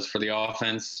OBJ does for the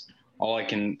offense, all I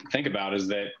can think about is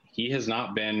that he has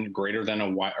not been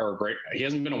he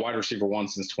hasn't been a wide receiver one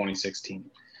since 2016.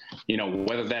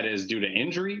 Whether that is due to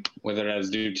injury, whether that is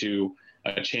due to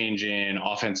a change in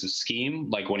offensive scheme,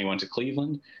 like when he went to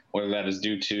Cleveland, whether that is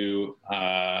due to,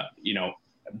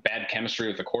 bad chemistry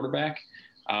with the quarterback.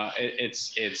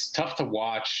 It's tough to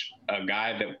watch a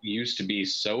guy that used to be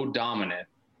so dominant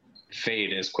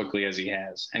fade as quickly as he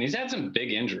has. And he's had some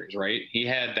big injuries, right? He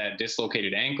had that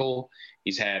dislocated ankle.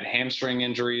 He's had hamstring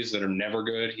injuries that are never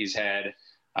good. He had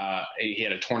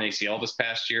a torn ACL this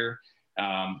past year.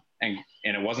 And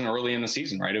it wasn't early in the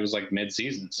season, right? It was like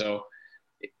mid-season. So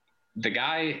the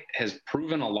guy has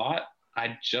proven a lot.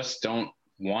 I just don't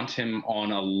want him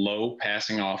on a low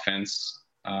passing offense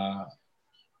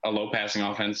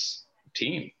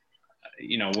team.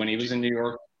 When he was in New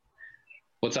York.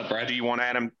 What's up, Brad? Do you want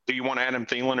Adam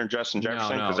Thielen or Justin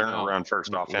Jefferson? Because they're not run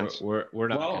first offense. We're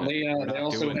not. Well, they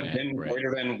also have been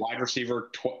greater than wide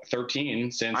receiver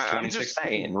 13 since 2016. I'm just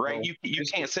saying, right? You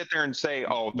can't sit there and say,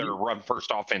 oh, they're run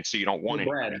first offense, so you don't want it.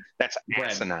 That's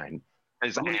asinine.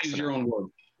 I'm going to use your own word.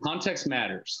 Context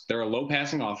matters. They're a low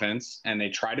passing offense, and they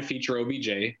try to feature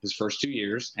OBJ his first 2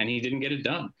 years, and he didn't get it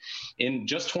done. In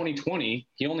just 2020,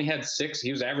 he only had 6.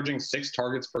 He was averaging 6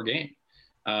 targets per game.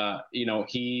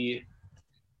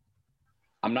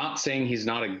 I'm not saying he's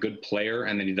not a good player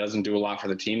and that he doesn't do a lot for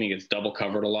the team. He gets double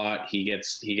covered a lot. He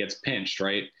gets pinched,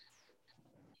 right?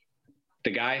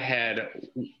 The guy had,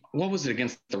 what was it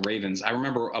against the Ravens? I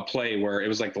remember a play where it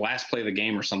was like the last play of the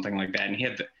game or something like that. And he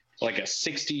had like a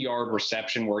 60-yard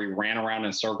reception where he ran around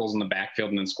in circles in the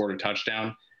backfield and then scored a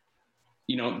touchdown.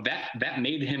 That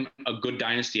made him a good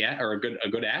dynasty or a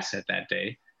good asset that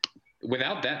day.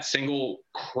 Without that single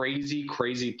crazy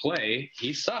play,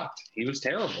 he sucked. He was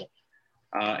terrible.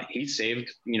 He saved,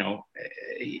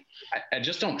 I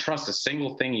just don't trust a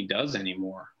single thing he does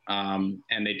anymore.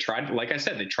 And they tried, like I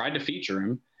said, they tried to feature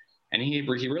him and he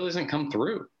really doesn't come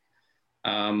through.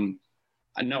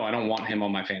 No, I don't want him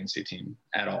on my fantasy team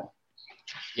at all.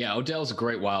 Yeah. Odell's a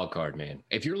great wild card, man.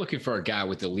 If you're looking for a guy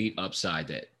with elite upside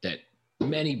that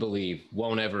many believe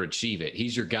won't ever achieve it,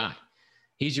 he's your guy.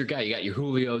 He's your guy. You got your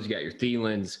Julios, you got your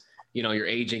Thielens, your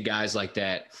agent guys like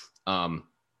that.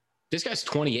 This guy's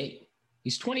 28.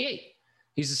 He's 28.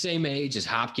 He's the same age as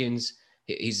Hopkins.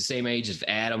 He's the same age as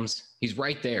Adams. He's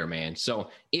right there, man. So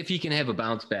if he can have a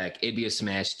bounce back, it'd be a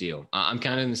smash deal. I'm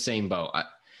kind of in the same boat.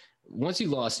 Once he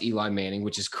lost Eli Manning,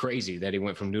 which is crazy that he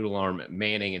went from noodle arm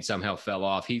Manning and somehow fell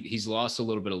off, he's lost a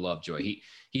little bit of Lovejoy.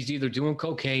 He's either doing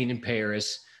cocaine in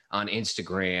Paris on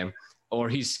Instagram or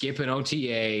he's skipping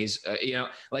OTAs,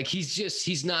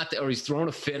 he's not, or he's throwing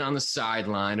a fit on the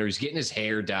sideline, or he's getting his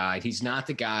hair dyed. He's not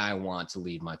the guy I want to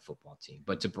lead my football team.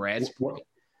 But to Brad's point,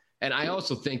 and I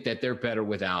also think that they're better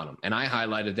without him. And I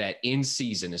highlighted that in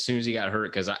season as soon as he got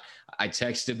hurt, because I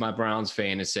texted my Browns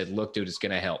fan and said, look, dude, it's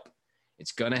going to help.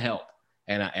 It's going to help.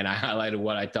 And I highlighted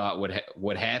what I thought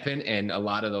would happen, and a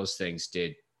lot of those things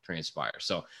did transpire.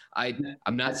 So I'm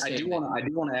not saying I do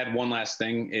want to add one last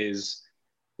thing is,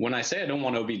 when I say I don't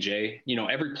want OBJ,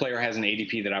 every player has an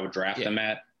ADP that I would draft them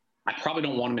at. I probably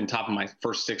don't want him in top of my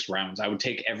first 6 rounds. I would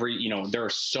take there are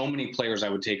so many players I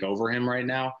would take over him right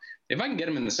now. If I can get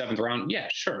him in the 7th round, yeah,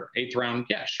 sure. 8th round,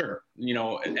 yeah, sure.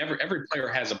 Every player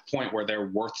has a point where they're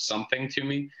worth something to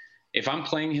me. If I'm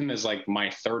playing him as like my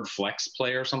 3rd flex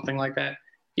player or something like that,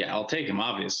 yeah, I'll take him,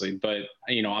 obviously. But,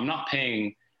 I'm not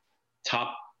paying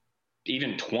top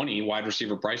even 20 wide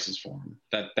receiver prices for him.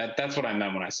 That's what I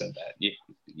meant when I said that.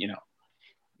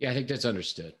 Yeah, I think that's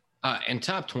understood. And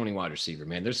top 20 wide receiver,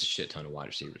 man, there's a shit ton of wide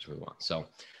receivers we want. So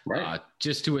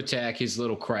just to attack his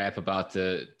little crap about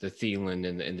the Thielen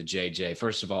and the JJ,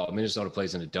 first of all, Minnesota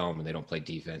plays in a dome and they don't play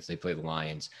defense. They play the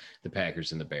Lions, the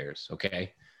Packers, and the Bears.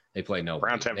 Okay. They play no.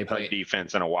 Browns haven't played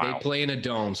defense in a while. They play in a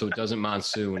dome, so it doesn't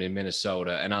monsoon in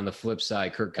Minnesota. And on the flip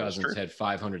side, Kirk Cousins had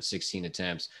 516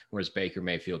 attempts, whereas Baker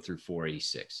Mayfield threw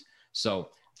 486. So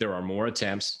there are more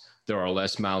attempts. There are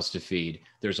less mouths to feed.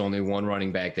 There's only one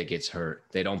running back that gets hurt.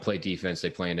 They don't play defense. They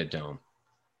play in a dome.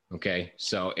 Okay,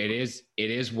 so it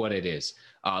is what it is.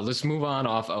 Let's move on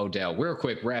off Odell. Real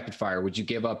quick, rapid fire. Would you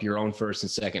give up your own 1st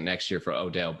and 2nd next year for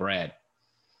Odell? Brad?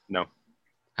 No.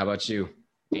 How about you?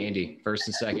 Andy, 1st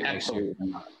and 2nd next year.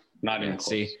 Not even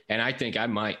see, and I think I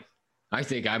might,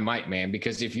 man,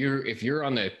 because if you're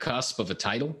on the cusp of a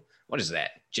title, what is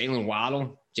that? Jalen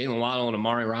Waddle and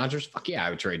Amari Rodgers? Fuck yeah, I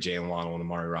would trade Jalen Waddle and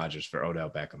Amari Rodgers for Odell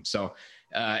Beckham. So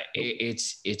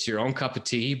It's your own cup of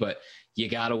tea, but you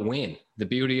got to win. The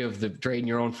beauty of the trading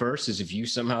your own first is if you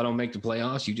somehow don't make the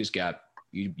playoffs, you just got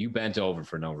you bent over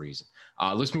for no reason.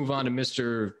 Let's move on to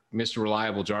Mr.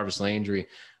 Reliable Jarvis Landry,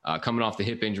 coming off the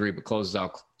hip injury, but closes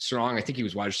out strong. I think he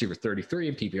was wide receiver 33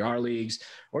 in PPR leagues.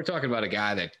 We're talking about a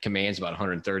guy that commands about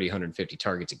 130, 150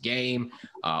 targets a game,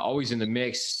 always in the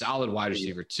mix, solid wide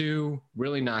receiver 2,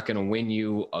 really not going to win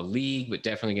you a league, but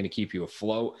definitely going to keep you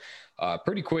afloat.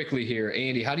 Pretty quickly here,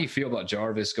 Andy, how do you feel about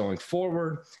Jarvis going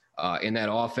forward in that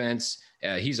offense?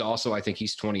 He's also, I think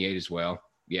he's 28 as well.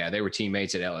 Yeah, they were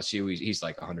teammates at LSU. He's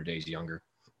like 100 days younger.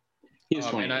 He's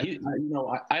 20. I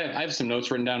have some notes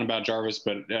written down about Jarvis,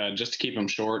 but just to keep him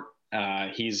short,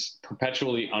 he's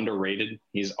perpetually underrated.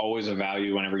 He's always a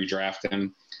value whenever you draft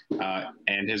him.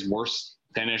 And his worst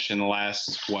finish in the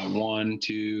last, 1,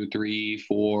 2, 3,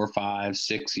 4, 5,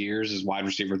 6 years is wide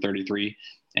receiver 33.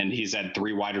 And he's had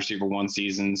 3 wide receiver 1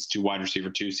 seasons, 2 wide receiver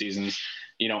 2 seasons.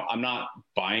 I'm not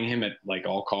buying him at like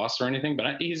all costs or anything,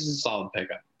 but he's a solid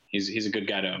pickup. He's a good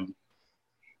guy to own.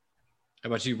 How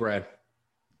about you, Brad?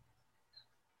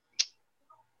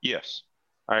 Yes,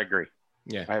 I agree.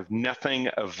 Yeah. I have nothing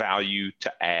of value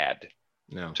to add.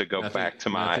 No. To go back to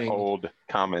my old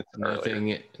comments Nothing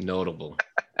earlier. Notable.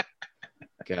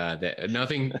 God,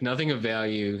 nothing of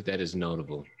value that is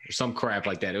notable. Some crap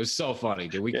like that. It was so funny,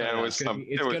 dude. It's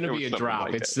going to be a drop.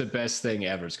 Like it's the best thing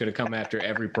ever. It's going to come after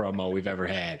every promo we've ever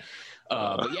had.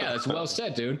 But yeah, that's well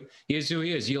said, dude. He is who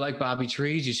he is. You like Bobby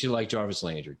Trees, you should like Jarvis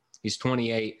Landry. He's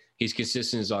 28. He's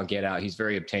consistent as all get out. He's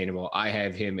very obtainable. I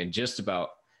have him in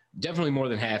definitely more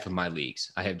than half of my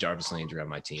leagues. I have Jarvis Landry on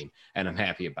my team, and I'm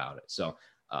happy about it. So,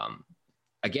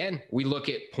 again, we look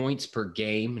at points per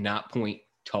game, not point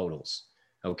totals.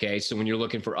 Okay, so when you're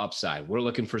looking for upside, we're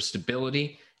looking for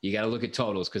stability. You got to look at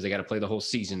totals because they got to play the whole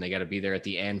season. They got to be there at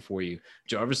the end for you.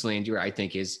 Jarvis Landry, I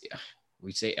think, is –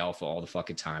 we say alpha all the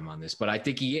fucking time on this, but I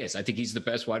think he is. I think he's the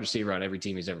best wide receiver on every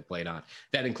team he's ever played on.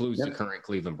 That includes the current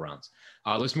Cleveland Browns.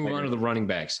 Let's move on to the running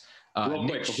backs. Real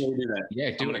quick before we do that,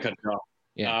 I'm going to cut you off.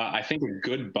 Yeah. I think a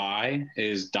good buy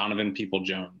is Donovan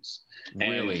Peoples-Jones.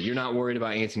 Really? You're not worried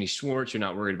about Anthony Schwartz? You're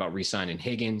not worried about re-signing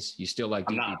Higgins? You still like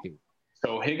DPP?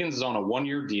 So Higgins is on a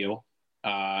 1-year deal.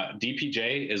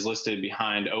 DPJ is listed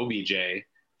behind OBJ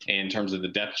in terms of the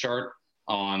depth chart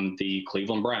on the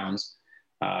Cleveland Browns.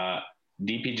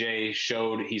 DPJ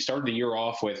he started the year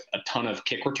off with a ton of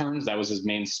kick returns. That was his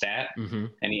main stat. Mm-hmm.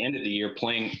 And he ended the year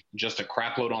playing just a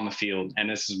crap load on the field. And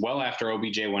this is well after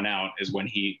OBJ went out is when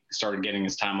he started getting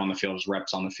his time on the field, his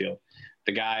reps on the field.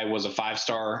 The guy was a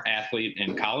 5-star athlete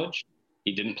in college.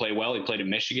 He didn't play well. He played at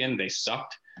Michigan. They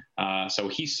sucked. So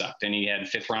he sucked. And he had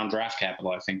 5th-round draft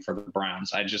capital, I think, for the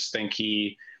Browns. I just think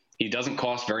he doesn't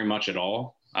cost very much at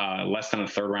all, less than a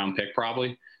 3rd-round pick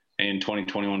probably in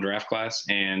 2021 draft class,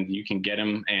 and you can get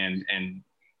him and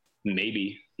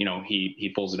maybe,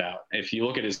 he pulls it out. If you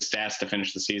look at his stats to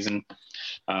finish the season,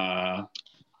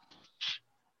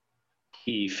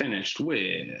 he finished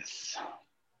with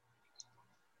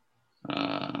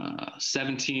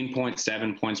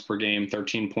 17.7 points per game,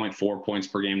 13.4 points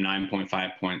per game,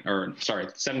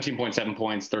 17.7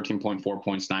 points, 13.4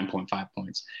 points, 9.5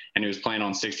 points. And he was playing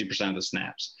on 60% of the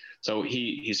snaps. So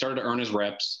he started to earn his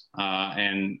reps,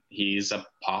 and he's a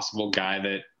possible guy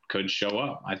that could show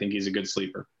up. I think he's a good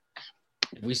sleeper.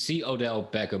 If we see Odell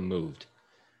Beckham moved,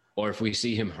 or if we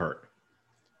see him hurt,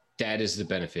 that is the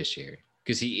beneficiary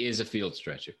because he is a field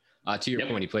stretcher. To your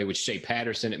point, he played with Shea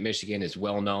Patterson at Michigan, is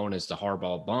well known as the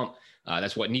Harbaugh bump.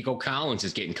 That's what Nico Collins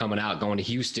is getting coming out, going to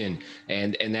Houston,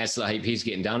 and that's the hype he's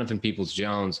getting. Donovan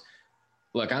Peoples-Jones.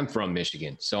 Look, I'm from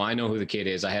Michigan, so I know who the kid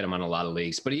is. I had him on a lot of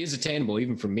leagues, but he is attainable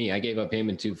even for me. I gave up him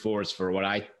in 2 fourths for what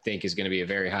I think is going to be a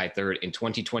very high 3rd in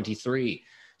 2023,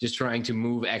 just trying to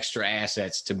move extra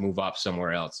assets to move up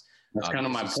somewhere else. That's kind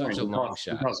of my point.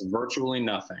 It costs virtually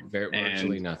nothing.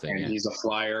 Virtually nothing. And he's a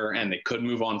flyer, and they could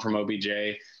move on from OBJ,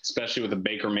 especially with the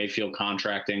Baker Mayfield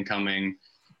contract incoming.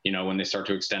 When they start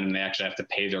to extend him, they actually have to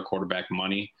pay their quarterback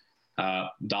money.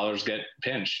 Dollars get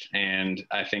pinched, and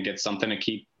I think it's something to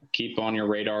keep on your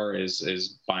radar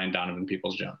is buying Donovan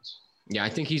Peoples-Jones. Yeah, I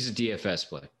think he's a DFS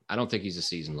play. I don't think he's a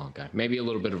season-long guy. Maybe a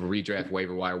little bit of a redraft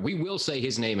waiver wire. We will say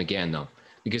his name again, though,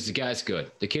 because the guy's good.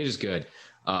 The kid is good,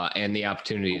 and the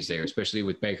opportunity is there, especially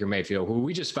with Baker Mayfield, who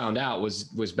we just found out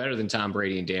was better than Tom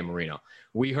Brady and Dan Marino.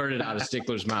 We heard it out of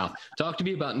Stickler's mouth. Talk to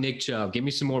me about Nick Chubb. Give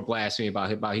me some more blasphemy about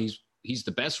he's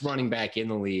the best running back in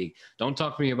the league. Don't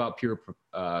talk to me about pure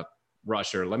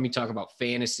rusher. Let me talk about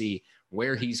fantasy,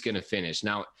 where he's going to finish.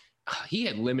 Now, he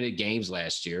had limited games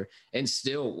last year, and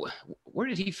still, where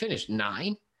did he finish?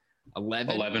 9?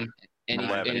 11?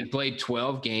 And he played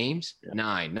 12 games,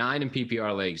 nine in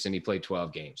PPR leagues, and he played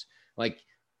 12 games. Like,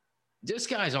 this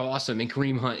guy's awesome, and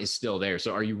Kareem Hunt is still there.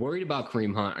 So are you worried about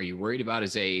Kareem Hunt? Are you worried about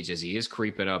his age as he is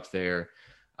creeping up there?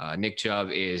 Nick Chubb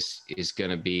is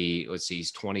going to be, let's see,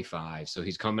 he's 25, so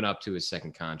he's coming up to his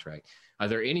second contract. Are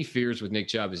there any fears with Nick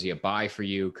Chubb? Is he a buy for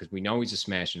you? Because we know he's a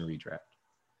smash and redraft.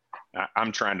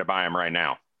 I'm trying to buy him right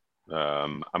now.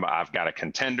 I've got a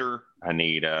contender. I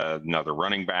need another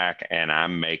running back, and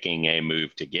I'm making a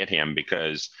move to get him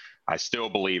because I still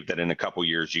believe that in a couple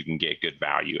years you can get good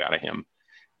value out of him.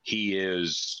 He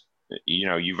is,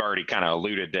 you've already kind of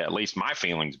alluded to at least my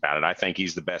feelings about it. I think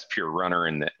he's the best pure runner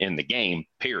in the game,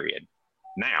 period.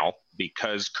 Now,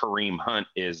 because Kareem Hunt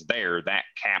is there, that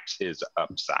caps his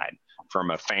upside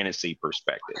from a fantasy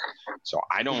perspective. So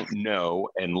I don't know,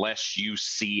 unless you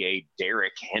see a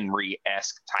Derrick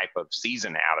Henry-esque type of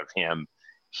season out of him,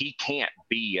 he can't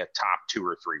be a top 2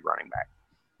 or 3 running back,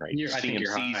 right?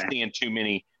 CMC's seeing too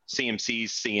many.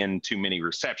 CMC's seeing too many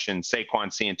receptions.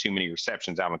 Saquon seeing too many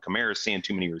receptions. Alvin Kamara seeing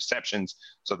too many receptions.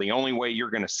 So the only way you're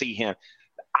going to see him,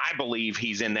 I believe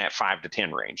he's in that 5 to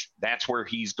 10 range. That's where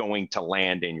he's going to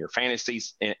land in your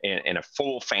fantasies in a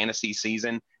full fantasy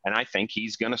season. And I think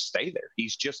he's going to stay there.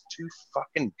 He's just too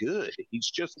fucking good. He's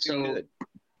just too good.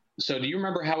 So do you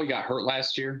remember how he got hurt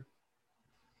last year?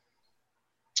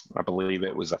 I believe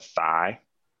it was a thigh.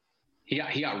 He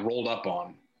got rolled up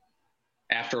on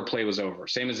after a play was over,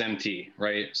 same as MT,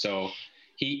 right? So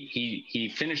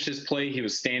he finished his play. He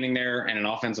was standing there, and an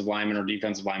offensive lineman or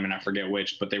defensive lineman, I forget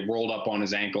which, but they rolled up on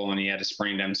his ankle, and he had a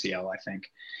sprained MCL, I think.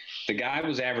 The guy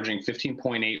was averaging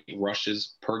 15.8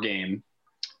 rushes per game,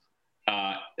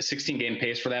 16-game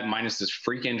pace for that, minus this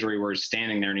freak injury where he's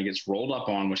standing there and he gets rolled up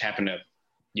on, which happened to,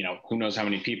 who knows how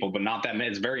many people, but not that many.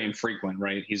 It's very infrequent,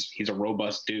 right? He's a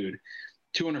robust dude.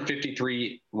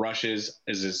 253 rushes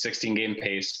is his 16-game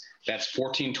pace. That's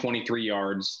 1,423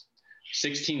 yards,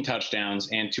 16 touchdowns,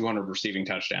 and 200 receiving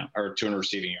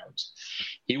yards.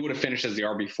 He would have finished as the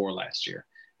RB4 last year.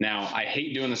 Now, I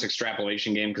hate doing this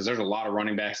extrapolation game because there's a lot of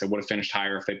running backs that would have finished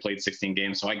higher if they played 16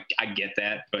 games. So I get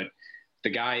that, but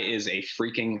the guy is a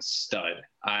freaking stud.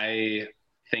 I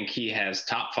think he has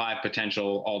top 5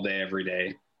 potential all day, every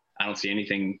day. I don't see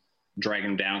anything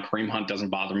dragging him down. Kareem Hunt doesn't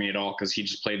bother me at all because he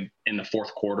just played in the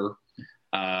fourth quarter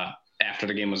after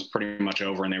the game was pretty much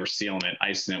over and they were sealing it,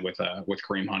 icing it with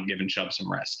Kareem Hunt, giving Chubb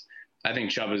some rest. I think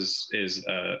Chubb is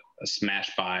a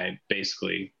smash buy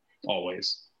basically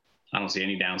always. I don't see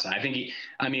any downside. I think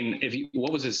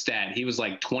what was his stat? He was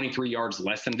like 23 yards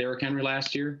less than Derrick Henry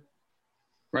last year,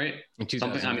 right?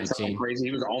 Something crazy.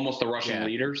 He was almost the rushing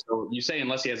leader. So you say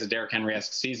unless he has a Derrick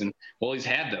Henry-esque season, well, he's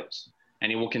had those.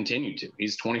 And he will continue to.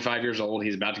 He's 25 years old.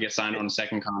 He's about to get signed on a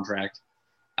second contract.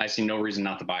 I see no reason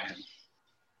not to buy him.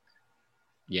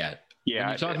 Yeah. When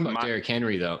you're talking about Derrick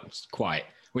Henry, though, it's quiet.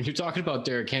 When you're talking about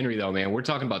Derrick Henry, though, man, we're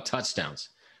talking about touchdowns.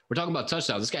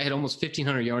 This guy had almost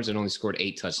 1,500 yards and only scored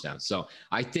 8 touchdowns. So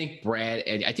I think, Brad,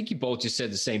 and I think you both just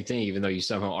said the same thing, even though you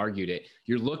somehow argued it.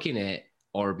 You're looking at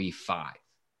RB5.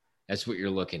 That's what you're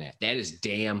looking at. That is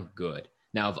damn good.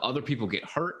 Now, if other people get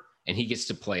hurt and he gets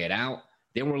to play it out,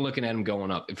 then we're looking at him going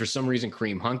up. If for some reason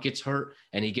Kareem Hunt gets hurt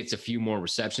and he gets a few more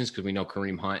receptions, because we know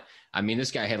Kareem Hunt,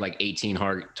 this guy had like 18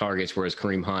 targets, whereas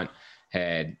Kareem Hunt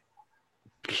had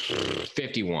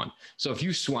 51. So if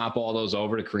you swap all those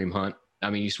over to Kareem Hunt,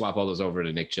 you swap all those over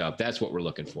to Nick Chubb. That's what we're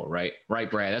looking for, right?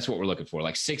 Right, Brad? That's what we're looking for.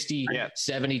 Like 60,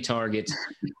 70 targets,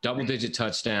 double-digit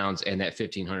touchdowns, and that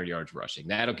 1,500 yards rushing.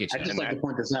 That'll get you. I just like to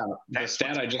point this out. The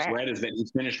stat I just read is that he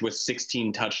finished with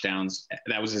 16 touchdowns.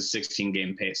 That was his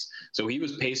 16-game pace. So he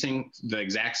was pacing the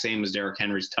exact same as Derrick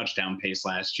Henry's touchdown pace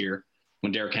last year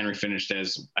when Derrick Henry finished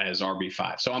as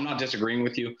RB5. So I'm not disagreeing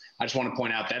with you. I just want to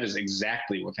point out that is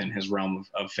exactly within his realm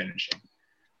of finishing.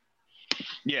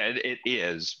 Yeah, it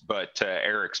is. But to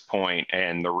Eric's point,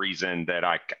 and the reason that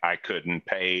I couldn't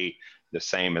pay the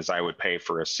same as I would pay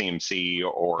for a CMC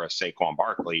or a Saquon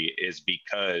Barkley is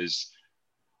because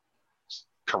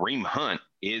Kareem Hunt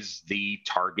is the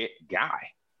target guy.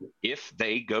 If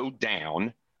they go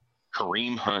down,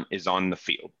 Kareem Hunt is on the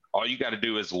field. All you got to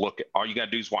do is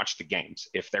watch the games.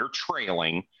 If they're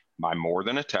trailing by more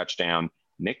than a touchdown,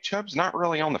 Nick Chubb's not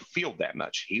really on the field that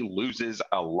much. He loses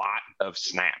a lot of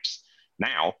snaps.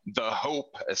 Now, the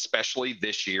hope, especially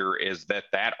this year, is that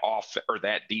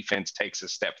defense takes a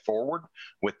step forward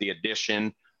with the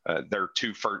addition, their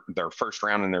first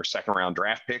round and their second round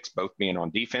draft picks, both being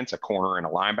on defense, a corner and a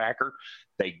linebacker.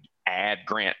 They add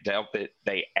Grant Delpit,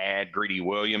 they add Greedy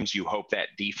Williams. You hope that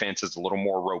defense is a little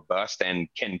more robust and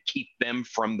can keep them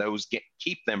from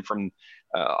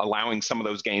allowing some of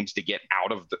those games to get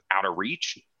out of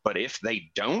reach. But if they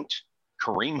don't,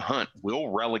 Kareem Hunt will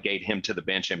relegate him to the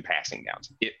bench in passing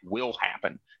downs. It will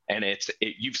happen. And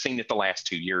you've seen it the last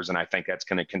 2 years, and I think that's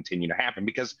going to continue to happen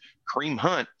because Kareem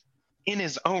Hunt, in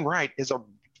his own right, is a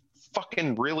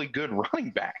fucking really good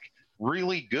running back.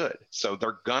 Really good. So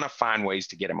they're going to find ways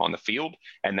to get him on the field,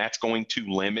 and that's going to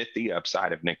limit the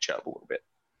upside of Nick Chubb a little bit.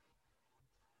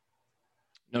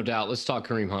 No doubt. Let's talk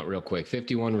Kareem Hunt real quick.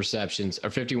 51 receptions, or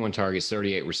 51 targets,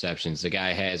 38 receptions. The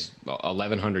guy has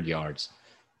 1,100 yards,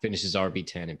 finishes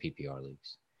RB10 in PPR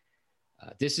leagues.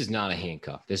 This is not a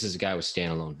handcuff. This is a guy with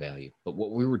standalone value. But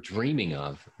what we were dreaming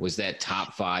of was that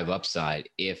top 5 upside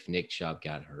if Nick Chubb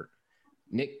got hurt.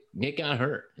 Nick got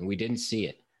hurt, and we didn't see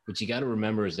it. What you got to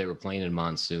remember is they were playing in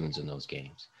monsoons in those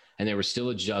games, and they were still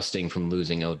adjusting from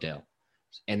losing Odell.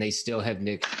 And they still have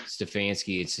Nick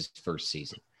Stefanski. It's his first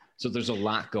season. So there's a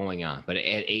lot going on. But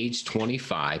at age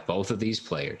 25, both of these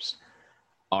players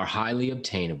are highly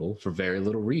obtainable for very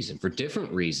little reason, for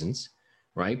different reasons,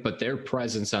 right? But their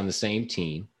presence on the same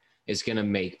team is going to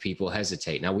make people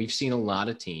hesitate. Now, we've seen a lot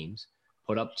of teams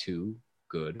put up 2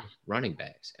 good running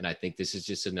backs. And I think this is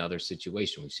just another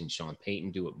situation. We've seen Sean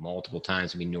Payton do it multiple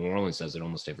times. I mean, New Orleans does it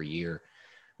almost every year.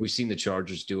 We've seen the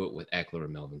Chargers do it with Eckler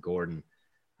and Melvin Gordon.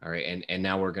 All right. And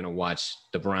now we're going to watch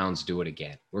the Browns do it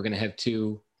again. We're going to have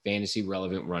 2 fantasy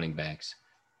relevant running backs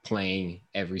playing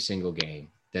every single game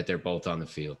that they're both on the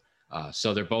field.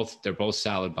 So they're both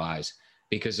solid buys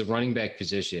because the running back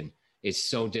position is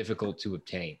so difficult to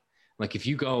obtain. Like if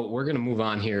you go, we're going to move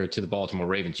on here to the Baltimore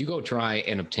Ravens. You go try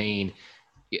and obtain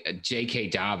J.K.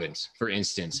 Dobbins, for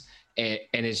instance, and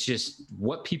it's just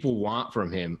what people want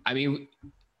from him. I mean,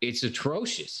 it's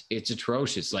atrocious. It's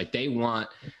atrocious. Like they want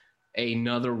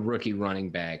another rookie running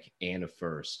back and a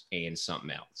first and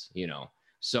something else, you know?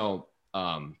 So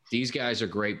these guys are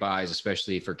great buys,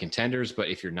 especially for contenders. But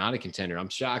if you're not a contender, I'm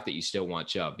shocked that you still want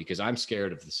Chubb because I'm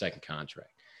scared of the second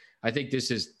contract. I think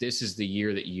this is the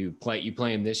year that you play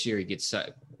him this year. He gets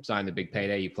signed the big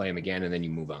payday. You play him again, and then you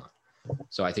move on.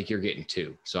 So I think you're getting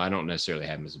 2. So I don't necessarily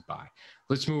have him as a buy.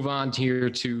 Let's move on here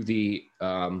to the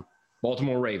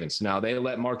Baltimore Ravens. Now, they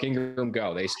let Mark Ingram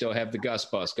go. They still have the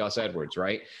Gus Edwards,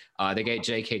 right? They get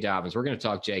J.K. Dobbins. We're going to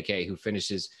talk J.K., who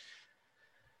finishes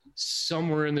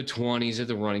somewhere in the 20s at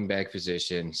the running back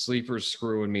position. Sleeper's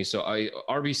screwing me. So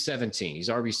RB17. He's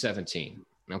RB17,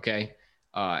 okay?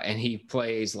 And he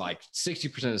plays like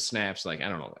 60% of snaps, like, I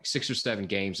don't know, like 6 or 7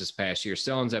 games this past year.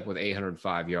 Still ends up with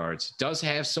 805 yards. Does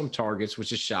have some targets,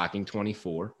 which is shocking,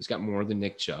 24. He's got more than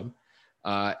Nick Chubb.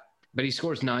 But he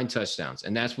scores 9 touchdowns,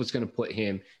 and that's what's going to put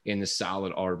him in the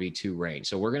solid RB2 range.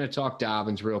 So we're going to talk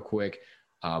Dobbins real quick.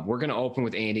 We're going to open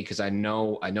with Andy because I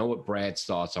know what Brad's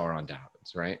thoughts are on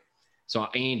Dobbins, right? So,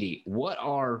 Andy, what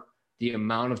are the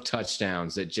amount of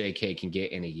touchdowns that J.K. can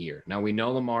get in a year? Now, we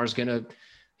know Lamar's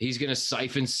he's going to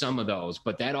siphon some of those,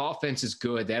 but that offense is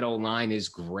good. That O-line is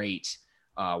great.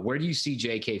 Where do you see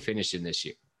J.K. finishing this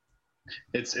year?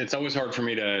 It's always hard for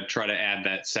me to try to add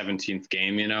that 17th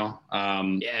game, you know?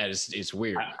 Yeah, it's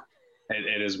weird.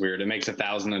 It is weird. It makes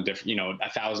 1,000 a different,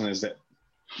 1,000 is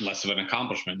less of an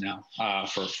accomplishment now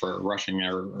for rushing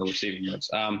or receiving yards.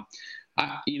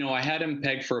 I had him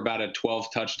pegged for about a 12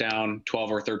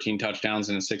 or 13 touchdowns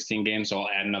in a 16 game. So I'll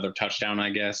add another touchdown, I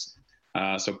guess.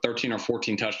 So 13 or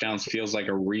 14 touchdowns feels like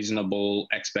a reasonable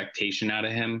expectation out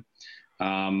of him.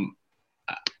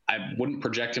 I wouldn't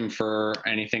project him for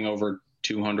anything over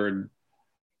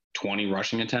 220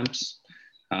 rushing attempts.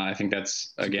 I think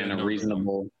that's again, a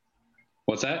reasonable.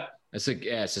 What's that? It's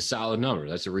a solid number.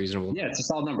 That's a reasonable. Yeah, it's a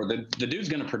solid number. The dude's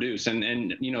going to produce, and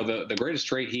the greatest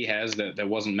trait he has that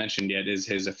wasn't mentioned yet is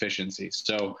his efficiency.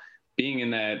 So being in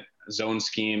that zone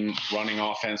scheme, running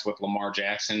offense with Lamar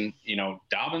Jackson,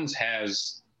 Dobbins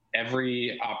has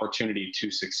every opportunity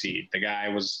to succeed. The guy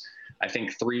was, I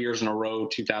think, 3 years in a row,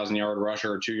 2,000-yard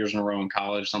rusher, or 2 years in a row in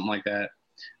college, something like that.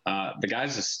 The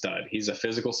guy's a stud. He's a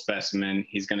physical specimen.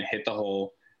 He's going to hit the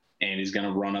hole, and he's going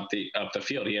to run up the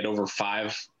field. He had over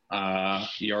 5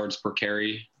 yards per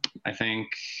carry, I think,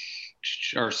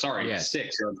 6 yards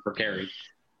per carry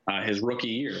his rookie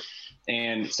year.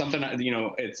 And something,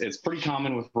 it's pretty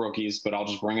common with rookies, but I'll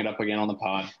just bring it up again on the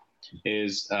pod,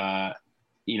 is,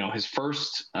 his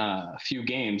first few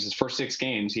games, his first 6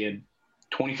 games, he had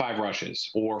 25 rushes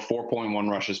or 4.1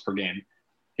 rushes per game.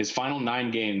 His final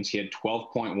 9 games, he had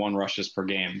 12.1 rushes per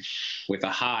game with a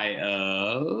high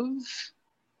of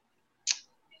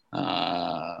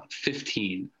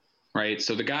 15, right?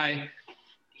 So the guy,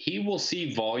 he will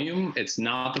see volume. It's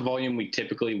not the volume we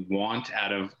typically want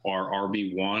out of our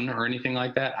RB1 or anything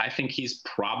like that. I think he's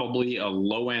probably a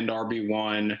low-end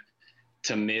RB1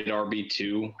 to mid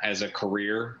RB2 as a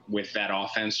career with that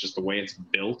offense, just the way it's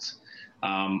built.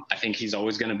 I think he's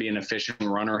always going to be an efficient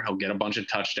runner. He'll get a bunch of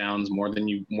touchdowns, more than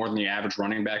the average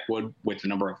running back would with the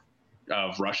number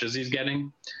of rushes he's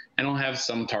getting, and he'll have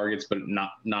some targets, but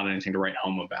not anything to write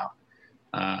home about.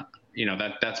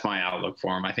 That's my outlook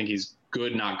for him. I think he's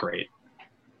good, not great.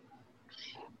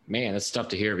 Man, that's tough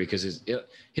to hear because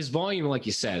his volume, like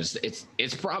you said,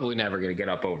 it's probably never going to get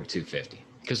up over 250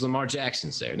 because Lamar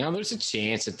Jackson's there. Now, there's a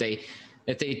chance that there's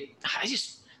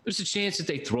a chance that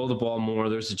they throw the ball more.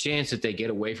 There's a chance that they get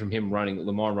away from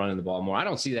Lamar running the ball more. I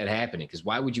don't see that happening because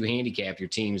why would you handicap your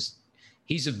teams?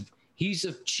 He's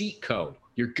a cheat code.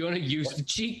 You're going to use the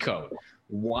cheat code.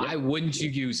 Why wouldn't you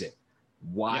use it?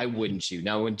 Why wouldn't you?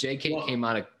 Now, when JK came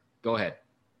out go ahead.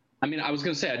 I mean, I was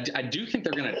going to say, I do think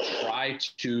they're going to try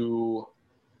to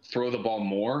throw the ball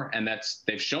more. And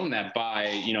they've shown that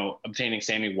by, obtaining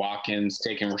Sammy Watkins,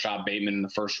 taking Rashad Bateman in the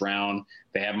first round.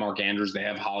 They have Mark Andrews. They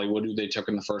have Hollywood, who they took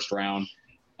in the first round.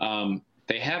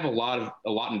 They have a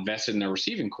lot invested in their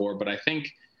receiving core, but I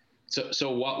think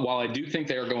so while I do think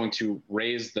they are going to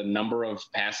raise the number of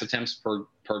pass attempts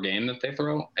per game that they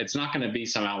throw, it's not going to be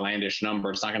some outlandish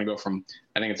number. It's not going to go from,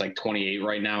 I think it's like 28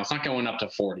 right now. It's not going up to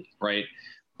 40, right?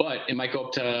 But it might go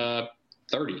up to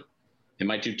 30. It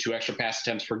might do 2 extra pass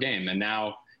attempts per game. And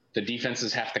now the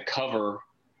defenses have to cover,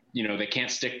 they can't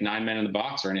stick 9 men in the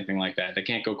box or anything like that. They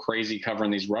can't go crazy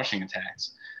covering these rushing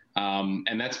attacks.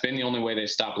 And that's been the only way they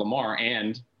stop Lamar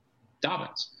and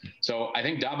Dobbins. So I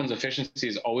think Dobbins' efficiency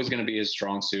is always going to be his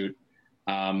strong suit.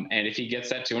 And if he gets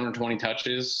that 220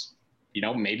 touches,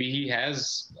 maybe he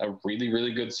has a really,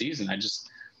 really good season.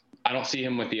 I don't see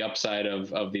him with the upside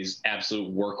of these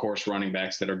absolute workhorse running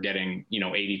backs that are getting,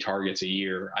 80 targets a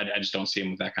year. I just don't see him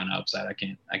with that kind of upside.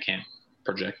 I can't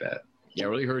project that. Yeah, it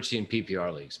really hurts you in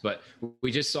PPR leagues. But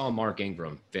we just saw Mark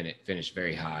Ingram finish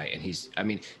very high. And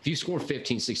if you score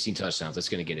 15, 16 touchdowns, that's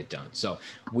going to get it done. So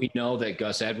we know that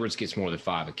Gus Edwards gets more than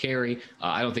 5 a carry.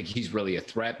 I don't think he's really a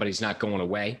threat, but he's not going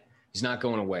away.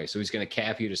 So he's going to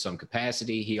cap you to some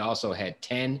capacity. He also had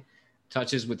 10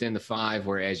 touches within the 5,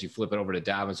 whereas you flip it over to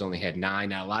Dobbins, only had 9.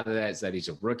 Now, a lot of that is that he's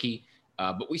a rookie,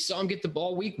 but we saw him get the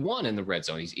ball week 1 in the red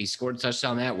zone. He scored a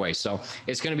touchdown that way. So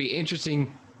it's going to be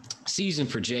interesting season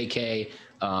for JK.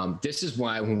 This is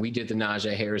why when we did the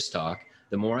Najee Harris talk,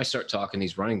 the more I start talking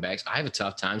these running backs, I have a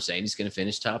tough time saying he's going to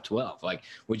finish top 12. Like,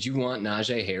 would you want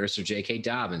Najee Harris or JK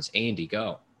Dobbins? Andy,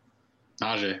 go.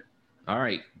 Najee. All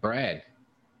right, Brad.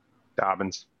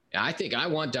 Dobbins. I think I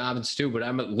want Dobbins too, but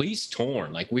I'm at least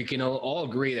torn. Like, we can all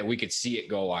agree that we could see it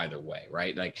go either way,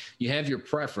 right? Like, you have your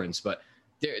preference, but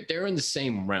they're in the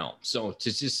same realm. So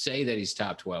to just say that he's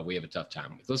top 12, we have a tough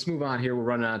time with. Let's move on here. We're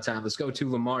running out of time. Let's go to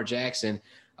Lamar Jackson,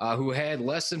 who had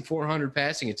less than 400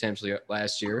 passing attempts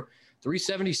last year,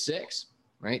 376,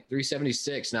 right?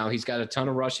 376. Now he's got a ton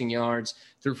of rushing yards,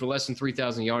 threw for less than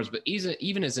 3,000 yards, but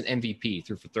even as an MVP,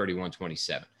 threw for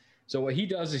 31-27. So what he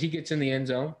does is he gets in the end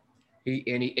zone.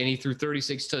 He threw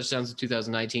 36 touchdowns in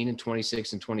 2019 and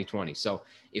 26 in 2020. So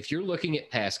if you're looking at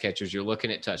pass catchers, you're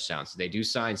looking at touchdowns. They do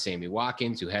sign Sammy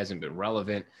Watkins, who hasn't been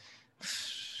relevant,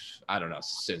 I don't know,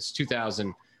 since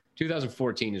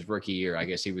 2014, his rookie year. I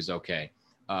guess he was okay.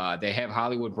 They have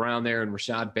Hollywood Brown there and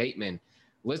Rashad Bateman.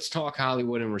 Let's talk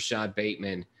Hollywood and Rashad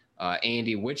Bateman.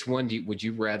 Andy, which one would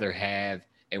you rather have,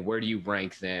 and where do you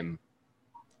rank them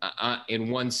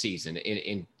in one season?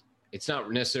 It's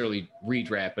not necessarily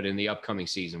redraft, but in the upcoming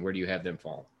season, where do you have them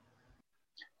fall?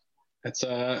 That's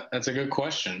a good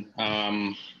question.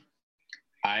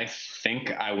 I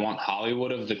think I want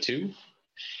Hollywood of the two.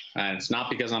 And it's not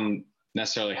because I'm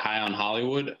necessarily high on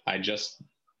Hollywood. I just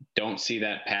don't see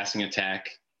that passing attack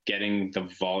getting the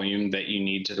volume that you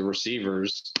need to the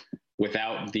receivers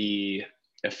without the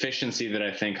efficiency that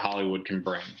I think Hollywood can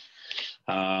bring.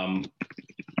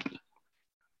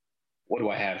 What do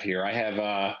I have here? I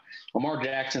have Lamar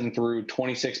Jackson threw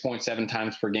 26.7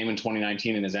 times per game in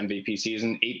 2019 in his MVP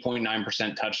season,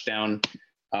 8.9% touchdown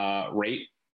rate.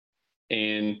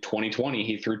 In 2020,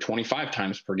 he threw 25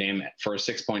 times per game for a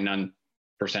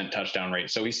 6.9% touchdown rate.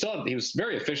 So he was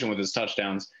very efficient with his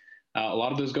touchdowns. A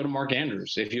lot of those go to Mark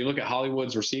Andrews. If you look at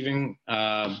Hollywood's receiving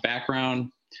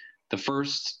background, the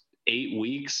first 8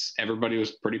 weeks, everybody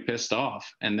was pretty pissed off.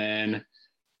 And then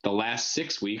the last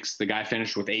 6 weeks, the guy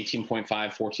finished with 18.5,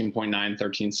 14.9,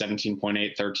 13,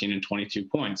 17.8, 13, and 22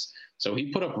 points. So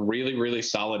he put up really, really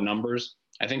solid numbers.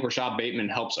 I think Rashad Bateman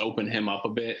helps open him up a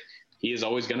bit. He is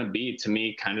always going to be, to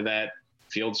me, kind of that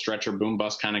field stretcher, boom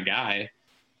bust kind of guy.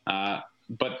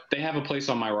 But they have a place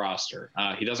on my roster.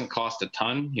 He doesn't cost a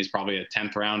ton. He's probably a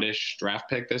 10th roundish draft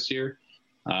pick this year.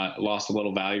 Lost a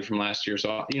little value from last year.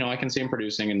 So, I can see him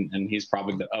producing, and he's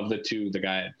probably, of the two, the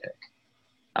guy I'd pick.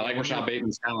 I like Rashad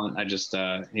Bateman's talent. I just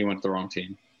he went to the wrong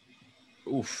team.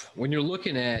 when you're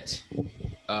looking at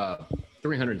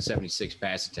 376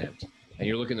 pass attempts and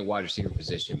you're looking at the wide receiver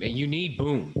position, man, you need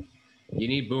Boom. You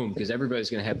need Boom because everybody's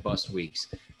going to have bust weeks.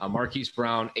 Marquise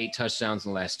Brown, 8 touchdowns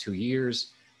in the last 2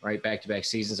 years, right? Back-to-back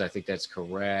seasons. I think that's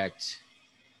correct.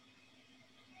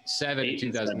 7 in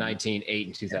 2019, 8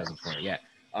 in 2020. Yeah.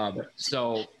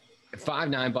 So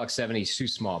 5'9", $170, he's too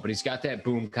small, but he's got that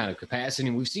boom kind of capacity.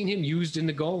 And we've seen him used in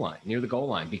the goal line, near the goal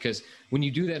line, because when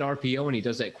you do that RPO and he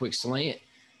does that quick slant,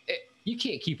 you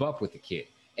can't keep up with the kid.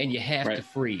 And you have to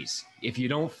freeze. If you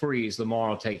don't freeze, Lamar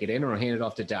will take it in or hand it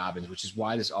off to Dobbins, which is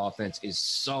why this offense is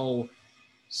so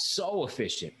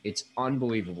efficient. It's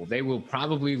unbelievable. They will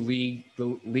probably lead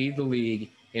the league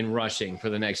in rushing for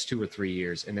the next 2 or 3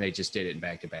 years, and they just did it in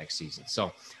back-to-back seasons.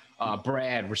 So,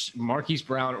 Brad, Marquise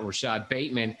Brown, or Rashad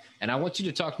Bateman, and I want you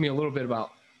to talk to me a little bit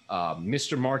about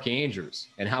Mr. Mark Andrews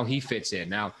and how he fits in.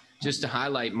 Now, just to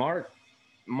highlight, Mark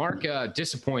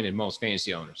disappointed most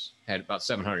fantasy owners. Had about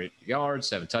 700 yards,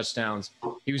 7 touchdowns.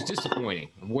 He was disappointing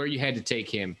where you had to take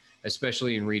him,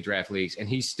 especially in redraft leagues, and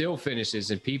he still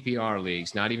finishes in PPR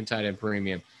leagues, not even tight end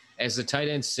premium, as the tight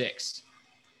end 6.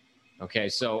 Okay,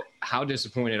 so how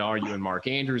disappointed are you in Mark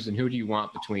Andrews, and who do you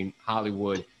want between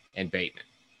Hollywood and Bateman?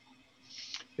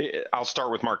 I'll start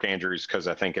with Mark Andrews because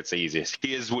I think it's the easiest.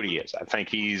 He is what he is. I think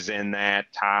he's in that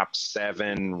top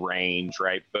 7 range,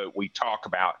 right? But we talk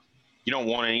about you don't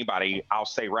want anybody, I'll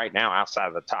say right now, outside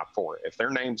of the top 4. If their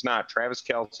name's not Travis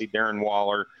Kelce, Darren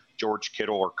Waller, George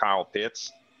Kittle, or Kyle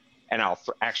Pitts, and I'm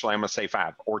going to say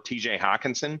 5, or TJ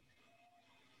Hawkinson,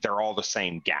 they're all the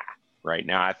same guy. Right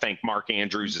now, I think Mark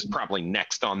Andrews is probably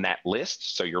next on that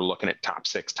list. So you're looking at top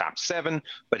 6, top 7,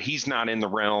 but he's not in the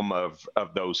realm of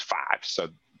those 5. So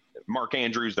Mark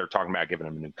Andrews, they're talking about giving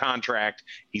him a new contract.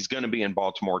 He's going to be in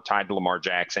Baltimore, tied to Lamar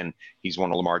Jackson. He's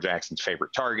one of Lamar Jackson's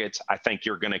favorite targets. I think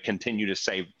you're going to continue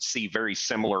to see very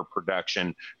similar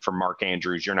production from Mark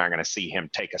Andrews. You're not going to see him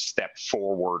take a step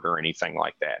forward or anything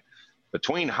like that.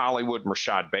 Between Hollywood and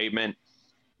Rashad Bateman,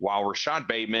 while Rashad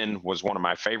Bateman was one of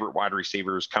my favorite wide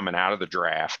receivers coming out of the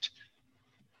draft,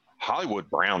 Hollywood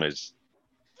Brown is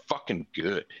fucking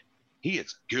good. He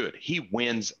is good. He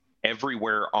wins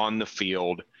everywhere on the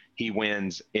field. He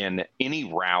wins in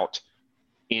any route,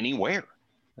 anywhere.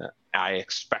 I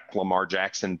expect Lamar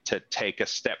Jackson to take a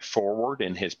step forward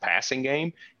in his passing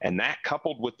game. And that,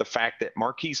 coupled with the fact that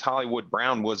Marquise Hollywood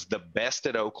Brown was the best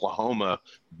at Oklahoma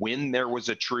when there was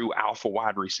a true alpha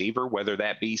wide receiver, whether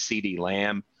that be CeeDee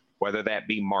Lamb, whether that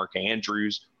be Mark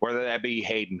Andrews, whether that be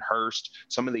Hayden Hurst,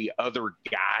 some of the other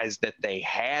guys that they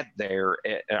had there.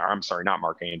 I'm sorry, not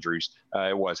Mark Andrews.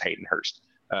 It was Hayden Hurst.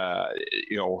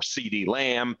 CeeDee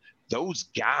Lamb, those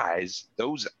guys,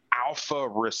 those alpha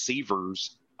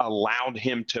receivers allowed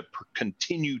him to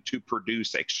continue to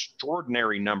produce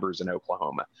extraordinary numbers in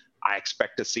Oklahoma. I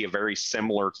expect to see a very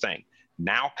similar thing.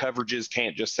 Now coverages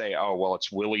can't just say, oh, well,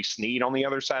 it's Willie Snead on the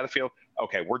other side of the field.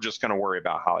 Okay, we're just going to worry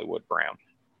about Hollywood Brown.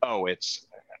 Oh, it's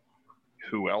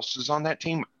who else is on that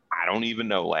team? I don't even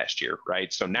know last year,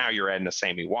 right? So now you're adding a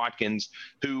Sammy Watkins,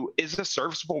 who is a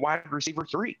serviceable wide receiver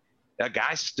 3. That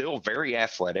guy's still very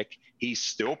athletic. He's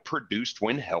still produced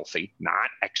when healthy, not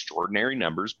extraordinary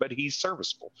numbers, but he's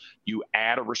serviceable. You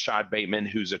add a Rashad Bateman,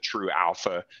 who's a true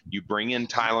alpha. You bring in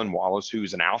Tylan Wallace,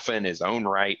 who's an alpha in his own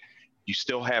right. You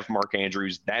still have Mark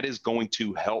Andrews. That is going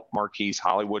to help Marquise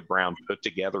Hollywood Brown put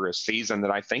together a season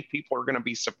that I think people are going to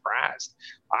be surprised.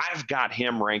 I've got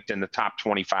him ranked in the top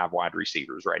 25 wide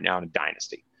receivers right now in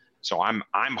Dynasty. So I'm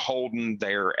holding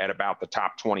there at about the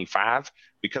top 25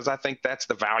 because I think that's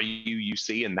the value you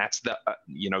see, and that's the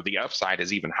the upside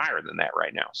is even higher than that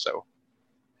right now. So,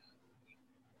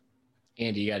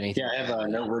 Andy, you got anything? Yeah, I have a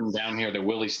note written down here that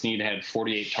Willie Snead had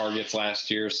 48 targets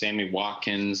last year. Sammy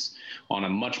Watkins, on a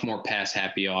much more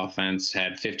pass-happy offense,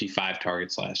 had 55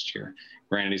 targets last year.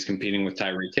 Granted, he's competing with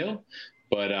Tyreek Hill,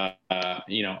 but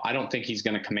I don't think he's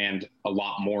going to command a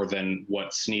lot more than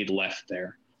what Snead left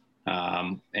there.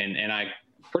 And I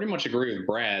pretty much agree with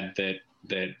Brad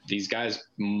that these guys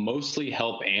mostly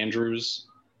help Andrews,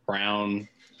 Brown,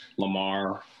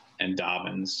 Lamar, and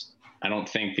Dobbins. I don't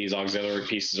think these auxiliary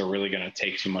pieces are really going to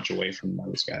take too much away from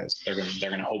those guys. They're going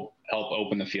to help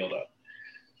open the field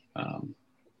up.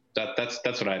 That's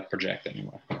what I project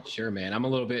anyway. Sure, man. I'm a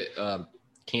little bit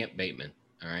Camp Bateman.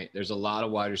 All right. There's a lot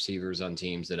of wide receivers on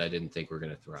teams that I didn't think were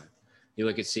going to thrive. You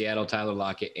look at Seattle, Tyler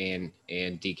Lockett and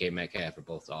DK Metcalf are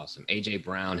both awesome. A.J.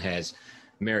 Brown has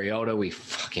Mariota. We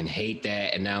fucking hate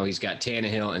that. And now he's got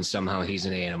Tannehill, and somehow he's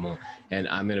an animal. And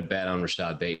I'm going to bet on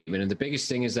Rashad Bateman. And the biggest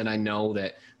thing is that I know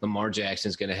that Lamar Jackson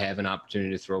is going to have an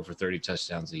opportunity to throw for 30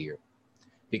 touchdowns a year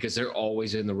because they're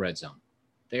always in the red zone.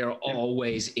 They are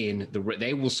always in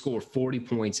they will score 40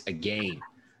 points a game.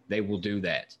 They will do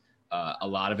that. A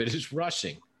lot of it is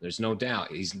rushing. There's no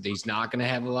doubt. He's not going to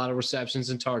have a lot of receptions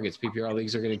and targets. PPR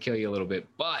leagues are going to kill you a little bit,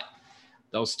 but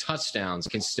those touchdowns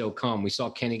can still come. We saw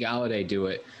Kenny Golladay do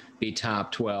it, be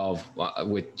top 12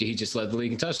 he just led the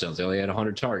league in touchdowns. They only had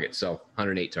 100 targets, so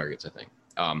 108 targets, I think.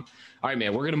 All right,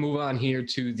 man, we're going to move on here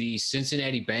to the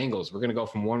Cincinnati Bengals. We're going to go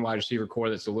from one wide receiver core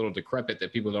that's a little decrepit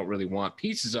that people don't really want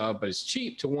pieces of, but it's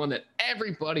cheap, to one that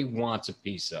everybody wants a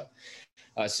piece of.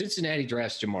 Cincinnati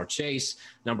drafts Ja'Marr Chase,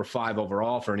 number 5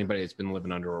 overall. For anybody that's been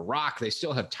living under a rock, they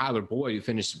still have Tyler Boyd, who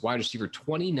finished wide receiver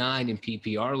 29 in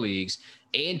PPR leagues,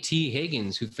 and T.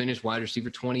 Higgins, who finished wide receiver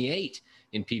 28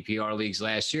 in PPR leagues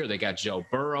last year. They got Joe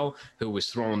Burrow, who was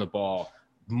throwing the ball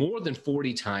more than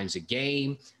 40 times a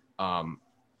game.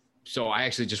 So I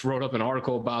actually just wrote up an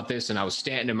article about this, and I was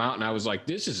statting him out, and I was like,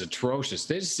 this is atrocious.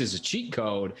 This is a cheat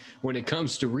code when it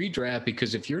comes to redraft,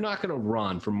 because if you're not going to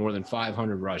run for more than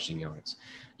 500 rushing yards,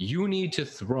 you need to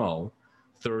throw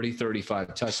 30,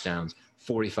 35 touchdowns,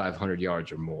 4,500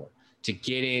 yards or more to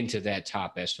get into that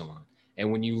top echelon.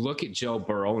 And when you look at Joe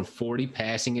Burrow and 40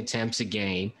 passing attempts a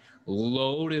game,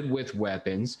 loaded with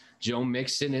weapons, Joe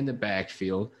Mixon in the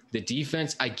backfield, the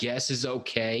defense, I guess, is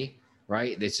okay.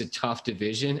 Right? It's a tough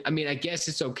division. I mean, I guess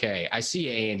it's okay. I see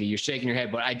you, Andy. You're shaking your head,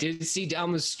 but I did see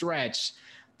down the stretch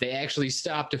they actually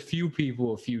stopped a few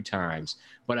people a few times.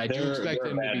 But I do expect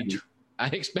them to be. I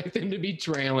expect them to be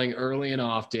trailing early and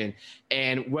often.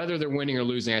 And whether they're winning or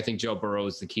losing, I think Joe Burrow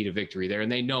is the key to victory there,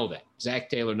 and they know that. Zach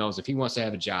Taylor knows if he wants to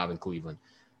have a job in Cleveland,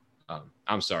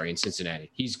 in Cincinnati,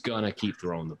 he's gonna keep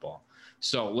throwing the ball.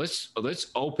 So let's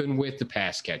open with the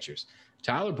pass catchers: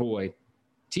 Tyler Boyd,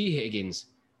 T. Higgins,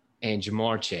 and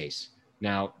Ja'Marr Chase.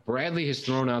 Now, Bradley has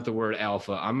thrown out the word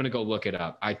alpha. I'm going to go look it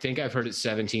up. I think I've heard it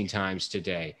 17 times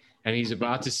today, and he's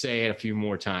about to say it a few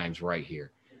more times right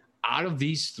here. Out of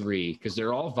these three, because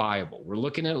they're all viable, we're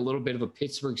looking at a little bit of a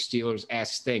Pittsburgh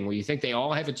Steelers-esque thing where you think they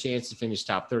all have a chance to finish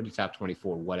top 30, top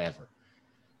 24, whatever.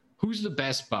 Who's the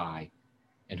best buy,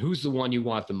 and who's the one you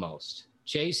want the most?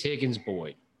 Chase, Higgins,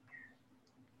 Boyd.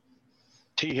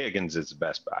 T. Higgins is the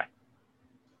best buy.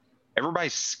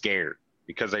 Everybody's scared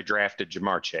because they drafted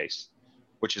Ja'Marr Chase,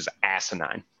 which is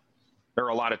asinine. There are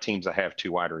a lot of teams that have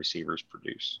 2 wide receivers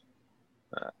produce.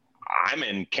 I'm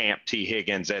in camp T.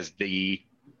 Higgins as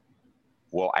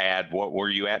we'll add, what were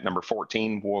you at, number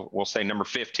 14? We'll say number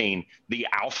 15, the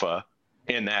alpha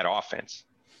in that offense.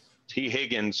 T.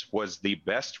 Higgins was the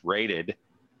best rated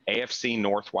AFC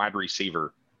North wide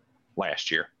receiver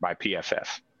last year by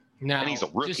PFF. Now, and he's a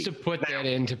rookie. Just to put that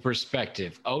into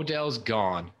perspective, Odell's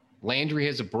gone. Landry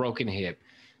has a broken hip.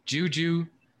 Juju,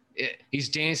 he's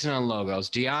dancing on logos.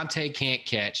 Deontay can't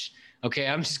catch. Okay,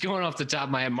 I'm just going off the top of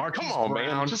my head. Marquise Brown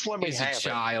man. Just let me is a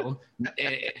child.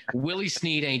 Willie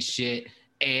Snead ain't shit.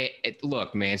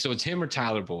 Look, man, so it's him or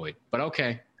Tyler Boyd. But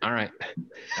okay, all right.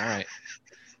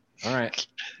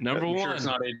 Number one. Sure it's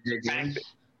not AJ Green.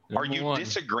 Are you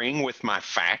disagreeing with my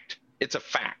fact? It's a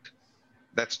fact.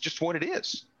 That's just what it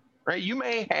is, right? You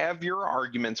may have your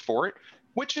arguments for it,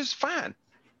 which is fine.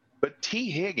 But T.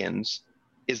 Higgins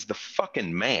is the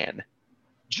fucking man.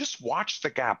 Just watch the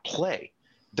guy play.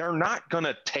 They're not going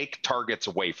to take targets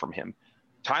away from him.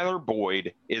 Tyler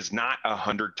Boyd is not a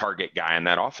 100-target guy in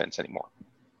that offense anymore.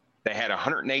 They had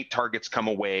 108 targets come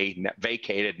away,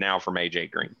 vacated now from A.J.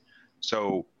 Green.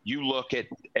 So you look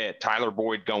at Tyler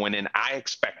Boyd going in, I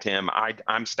expect him,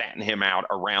 I'm statting him out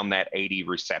around that 80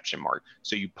 reception mark.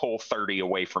 So you pull 30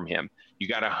 away from him. You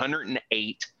got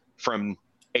 108 from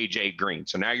A.J. Green.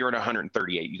 So now you're at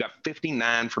 138. You got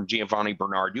 59 from Giovanni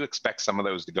Bernard. You expect some of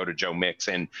those to go to Joe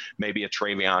Mixon, maybe a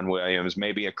Travion Williams,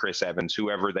 maybe a Chris Evans,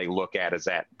 whoever they look at as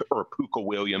that, or Puka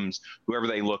Williams, whoever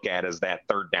they look at as that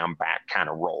third down back kind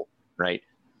of role, right?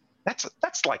 That's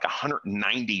like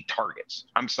 190 targets.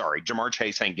 I'm sorry, Ja'Marr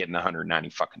Chase ain't getting 190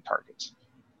 fucking targets,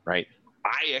 right?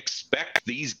 I expect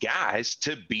these guys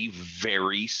to be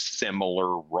very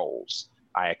similar roles.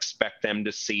 I expect them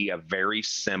to see a very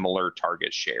similar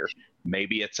target share.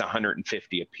 Maybe it's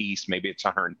 150 apiece. Maybe it's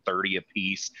 130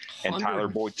 apiece. And Tyler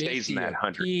Boyd stays in that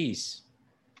 100.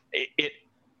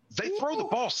 They throw the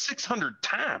ball 600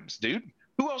 times, dude.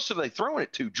 Who else are they throwing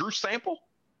it to? Drew Sample?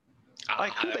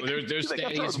 Like, there's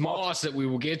Thaddeus Moss that we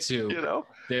will get to. You know?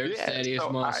 There's Thaddeus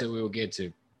Moss that we will get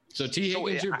to. So T.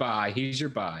 Higgins, your buy. He's your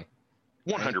buy.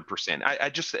 100%. I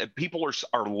just people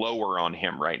are lower on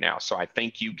him right now, so I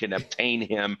think you can obtain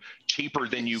him cheaper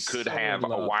than you could have a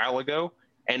while ago,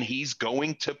 and he's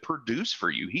going to produce for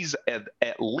you. He's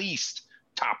at least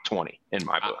top 20 in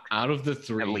my book. Out of the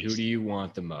three, who do you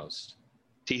want the most?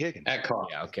 T. Higgins. At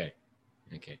cost. Yeah. Okay.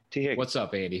 T. Higgins. What's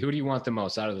up, Andy? Who do you want the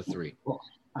most out of the three?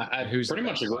 I pretty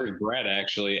much agree with Brad,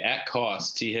 actually. At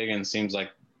cost, T. Higgins seems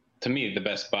like, to me, the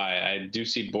best buy. I do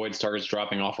see Boyd's targets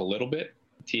dropping off a little bit.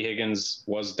 T. Higgins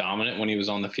was dominant when he was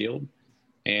on the field.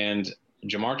 And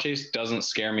Ja'Marr Chase doesn't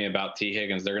scare me about T.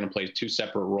 Higgins. They're going to play two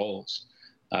separate roles.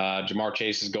 Ja'Marr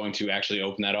Chase is going to actually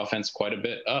open that offense quite a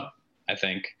bit up, I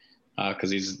think,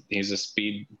 because he's a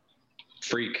speed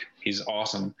freak. He's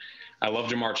awesome. I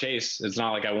love Ja'Marr Chase. It's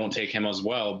not like I won't take him as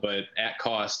well, but at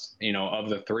cost, of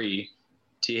the three,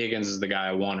 T. Higgins is the guy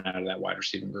I want out of that wide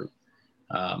receiving group.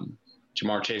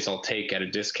 Ja'Marr Chase I'll take at a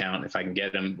discount if I can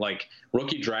get him. Like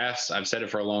rookie drafts, I've said it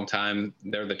for a long time,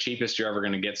 they're the cheapest you're ever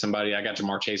going to get somebody. I got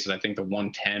Ja'Marr Chase at I think the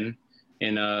 110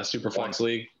 in a Superflex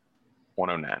league.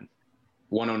 109.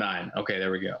 109. Okay,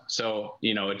 there we go. So,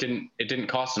 it didn't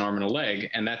cost an arm and a leg,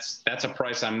 and that's a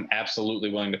price I'm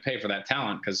absolutely willing to pay for that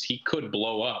talent because he could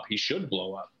blow up. He should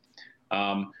blow up.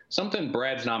 Something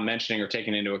Brad's not mentioning or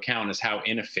taking into account is how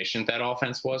inefficient that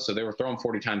offense was. So they were throwing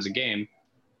 40 times a game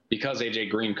because AJ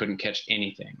Green couldn't catch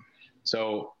anything.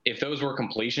 So if those were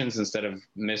completions instead of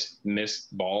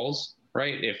missed balls,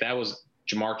 right? If that was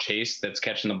Ja'Marr Chase that's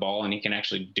catching the ball and he can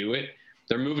actually do it,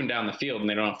 they're moving down the field and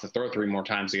they don't have to throw 3 more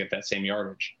times to get that same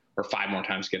yardage or 5 more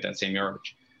times to get that same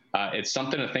yardage. It's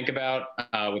something to think about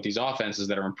with these offenses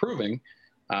that are improving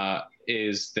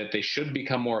is that they should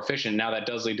become more efficient. Now that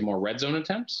does lead to more red zone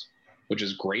attempts, which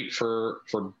is great for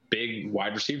big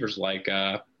wide receivers like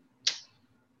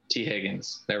T.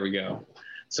 Higgins. There we go.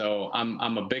 So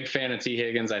I'm a big fan of T.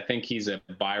 Higgins. I think he's a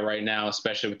buy right now,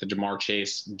 especially with the Ja'Marr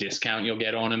Chase discount you'll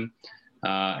get on him.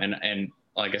 And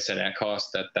like I said, at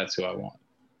cost, that's who I want.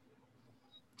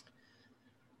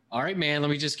 All right, man. Let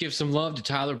me just give some love to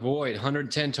Tyler Boyd.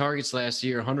 110 targets last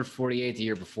year, 148 the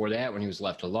year before that when he was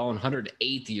left alone,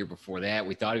 108 the year before that.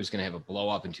 We thought he was going to have a blow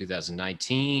up in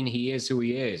 2019. He is who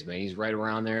he is, man. He's right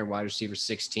around there, wide receiver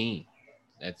 16.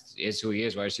 That is who he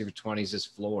is. Wide receiver 20 is his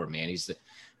floor, man.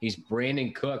 He's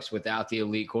Brandon Cooks without the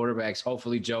elite quarterbacks.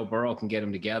 Hopefully Joe Burrow can get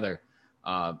him together.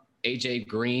 AJ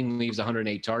Green leaves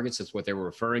 108 targets. That's what they were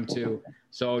referring to.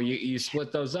 So you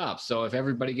split those up. So if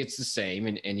everybody gets the same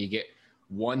and you get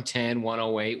 110,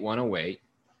 108, 108,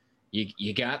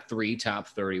 you got 3 top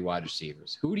 30 wide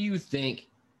receivers. Who do you think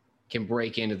can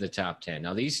break into the top 10?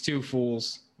 Now, these two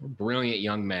fools, brilliant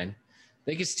young men, I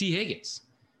think it's T. Higgins.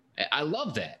 I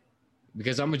love that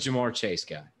because I'm a Ja'Marr Chase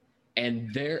guy.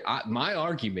 And my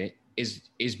argument is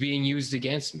being used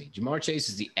against me. Ja'Marr Chase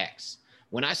is the X.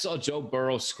 When I saw Joe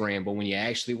Burrow scramble, when you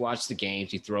actually watch the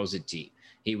games, he throws it deep.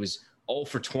 He was 0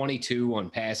 for 22 on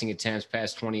passing attempts,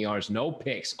 past 20 yards, no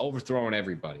picks, overthrowing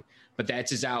everybody. But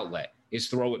that's his outlet, is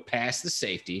throw it past the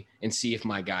safety and see if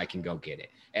my guy can go get it.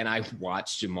 And I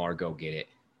watched Ja'Marr go get it.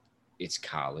 It's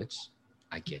college.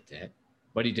 I get that.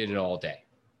 But he did it all day,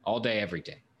 every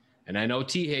day. And I know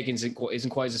T. Higgins isn't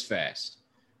quite as fast,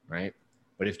 right?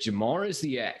 But if Ja'Marr is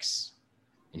the X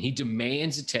and he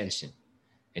demands attention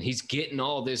and he's getting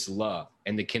all this love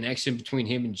and the connection between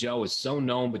him and Joe is so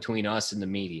known between us and the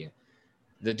media,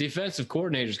 the defensive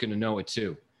coordinator is going to know it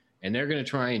too. And they're going to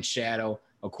try and shadow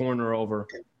a corner over.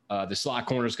 The slot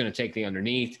corner is going to take the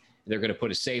underneath. They're going to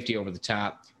put a safety over the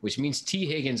top, which means T.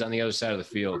 Higgins on the other side of the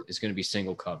field is going to be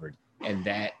single covered. And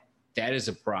that is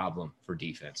a problem for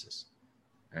defenses,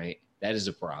 right? That is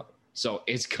a problem. So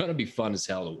it's going to be fun as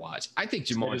hell to watch. I think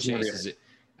Ja'Marr Chase is it.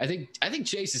 I think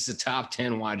Chase is the top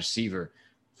 10 wide receiver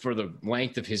for the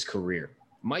length of his career.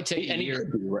 Might take a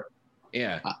year.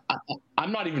 Yeah.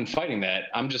 I'm not even fighting that.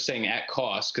 I'm just saying at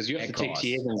cost, because you have to take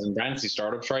T. Higgins in dynasty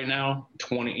startups right now.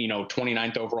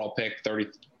 29th overall pick,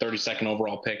 32nd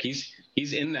overall pick.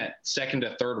 He's in that second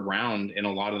to third round in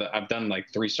a lot of the. I've done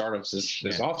like 3 startups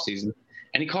this offseason,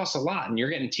 and he costs a lot. And you're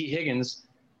getting T. Higgins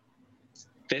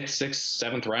 5th, 6th,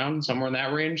 7th round, somewhere in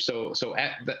that range. So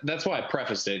that's why I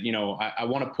prefaced it. I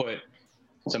want to put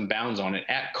some bounds on it.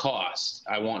 At cost,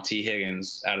 I want T.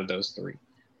 Higgins out of those 3.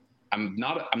 I'm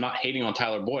not hating on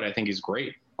Tyler Boyd. I think he's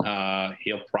great.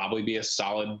 He'll probably be a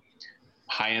solid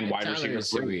high-end wide receiver.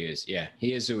 Is who he is. Yeah,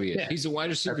 he is who he is. Yeah. He's a wide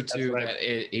receiver too.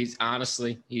 He's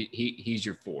honestly, he's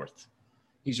your 4th.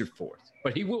 He's your 4th,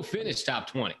 but he will finish top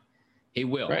 20. He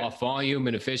will. Right. Off volume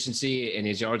and efficiency, and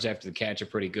his yards after the catch are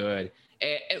pretty good.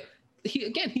 And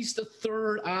he's the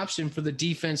 3rd option for the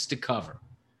defense to cover.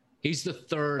 He's the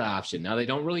 3rd option. Now, they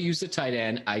don't really use the tight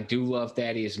end. I do love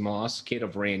Thaddeus Moss, kid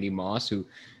of Randy Moss, who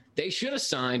they should have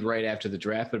signed right after the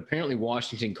draft, but apparently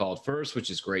Washington called first, which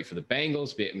is great for the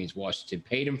Bengals. It means Washington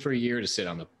paid him for a year to sit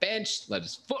on the bench, let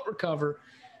his foot recover.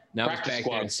 Now he's back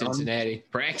there in Cincinnati.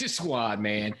 Practice squad,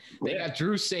 man. They got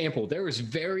Drew Sample. There was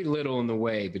very little in the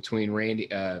way between Randy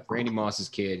Moss's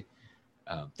kid,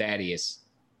 Thaddeus,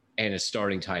 and a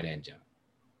starting tight end job.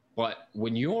 But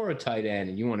when you're a tight end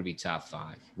and you want to be top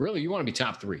 5, really, you want to be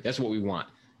top 3. That's what we want.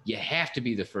 You have to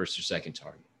be the first or second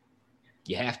target.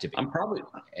 You have to be. I'm probably,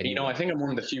 I think I'm one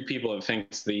of the few people that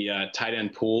thinks the tight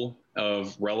end pool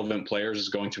of relevant players is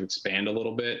going to expand a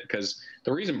little bit, because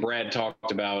the reason Brad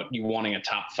talked about you wanting a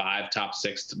top 5, top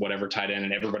 6, whatever tight end,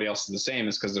 and everybody else is the same,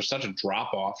 is because there's such a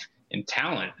drop off in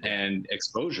talent and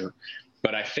exposure.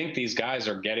 But I think these guys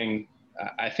are getting.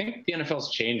 I think the NFL is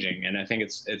changing, and I think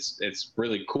it's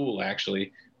really cool.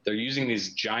 Actually, they're using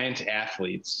these giant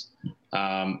athletes.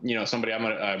 Somebody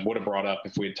I would have brought up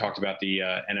if we had talked about the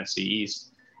NFC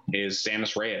East is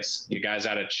Sammis Reyes. The guy's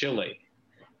out of Chile.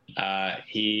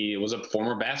 He was a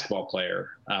former basketball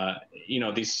player.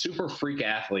 These super freak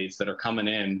athletes that are coming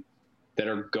in that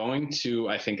are going to,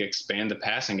 I think, expand the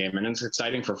passing game, and it's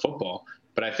exciting for football.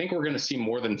 But I think we're going to see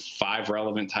more than 5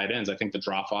 relevant tight ends. I think the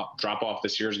drop off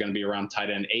this year is going to be around tight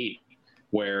end 8,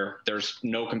 where there's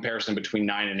no comparison between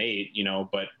 9 and 8,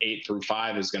 but 8 through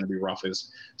 5 is going to be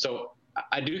roughest. So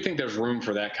I do think there's room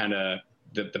for that kind of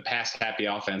the pass happy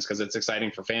offense, because it's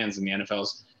exciting for fans, and the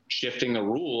NFL's shifting the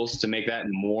rules to make that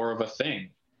more of a thing.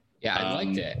 Yeah, I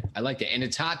like that. I like that. And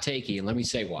it's hot takey, and let me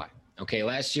say why. Okay,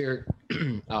 last year,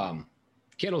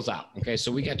 Kittle's out. Okay,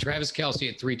 so we got Travis Kelce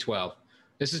at 312.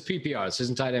 This is PPR. This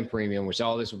isn't tight end premium, which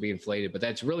all this will be inflated, but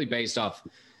that's really based off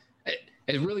 –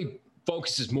 it really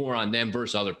focuses more on them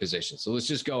versus other positions. So let's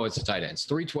just go. It's the tight ends.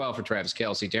 312 for Travis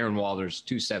Kelce. Darren Waller's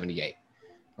 278,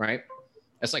 right?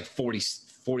 That's like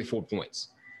 44 points.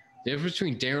 The difference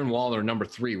between Darren Waller, number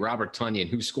 3, Robert Tonyan,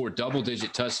 who scored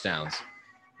double-digit touchdowns,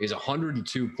 is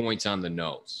 102 points on the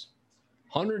nose.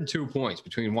 102 points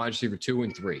between wide receiver 2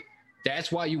 and 3.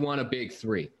 That's why you want a big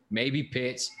 3. Maybe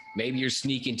Pitts, maybe you're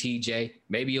sneaking TJ,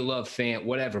 maybe you love Fant,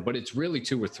 whatever, but it's really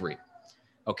 2 or 3.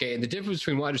 Okay, and the difference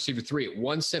between wide receiver 3 at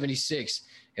 176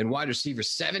 and wide receiver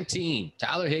 17,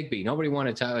 Tyler Higbee, nobody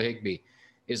wanted Tyler Higbee,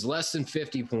 is less than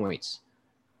 50 points.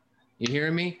 You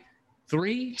hearing me?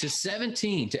 3 to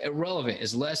 17 to irrelevant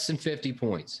is less than 50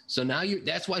 points. So now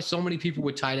that's why so many people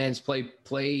with tight ends play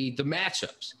the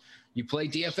matchups. You play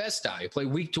DFS style. You play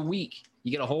week to week.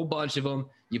 You get a whole bunch of them.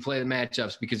 You play the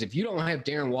matchups, because if you don't have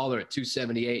Darren Waller at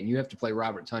 278 and you have to play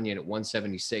Robert Tonyan at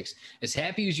 176, as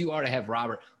happy as you are to have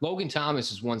Robert, Logan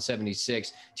Thomas is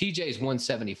 176, TJ is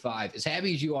 175. As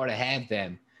happy as you are to have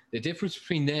them, the difference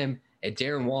between them and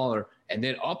Darren Waller and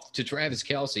then up to Travis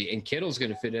Kelce, and Kittle's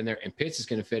going to fit in there and Pitts is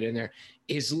going to fit in there,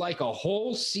 is like a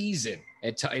whole season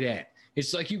at tight end.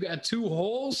 It's like you got 2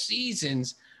 whole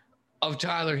seasons of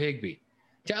Tyler Higbee.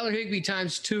 Tyler Higbee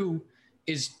times 2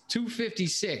 is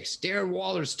 256. Darren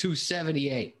Waller's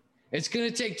 278. It's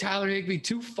going to take Tyler Higbee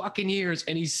 2 fucking years,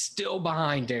 and he's still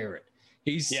behind Darren.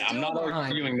 I'm not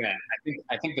arguing that.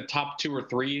 I think the top 2 or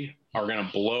 3 are going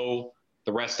to blow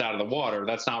the rest out of the water.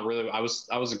 That's not really. I was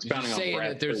expounding on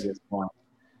Brad.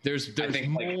 There's I think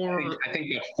more. I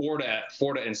think 4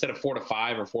 to instead of 4 to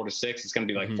 5 or 4 to 6, it's going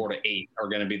to be like 4 to 8 are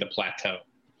going to be the plateau.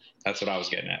 That's what I was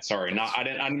getting at. Sorry, I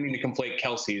didn't mean to conflate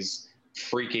Kelce's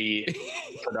freaky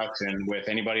production with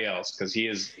anybody else, because he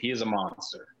is a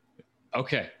monster.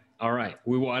 Okay, all right.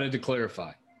 We wanted to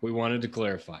clarify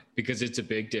because it's a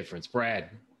big difference.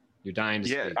 Brad, you're dying to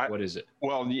speak. What is it?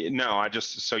 Well, no,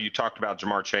 so you talked about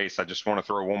Ja'Marr Chase. I just want to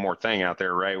throw one more thing out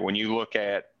there, right? When you look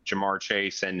at Ja'Marr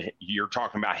Chase and you're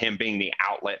talking about him being the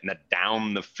outlet and the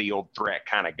down the field threat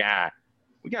kind of guy,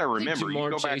 we got to remember,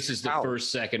 Ja'Marr Chase is the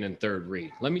first, second, and third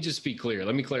read. Let me just be clear.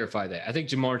 Let me clarify that. I think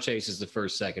Ja'Marr Chase is the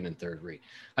first, second, and third read.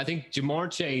 I think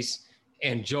Ja'Marr Chase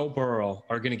and Joe Burrow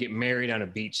are going to get married on a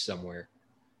beach somewhere.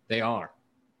 They are.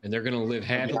 And they're going to live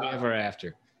happily ever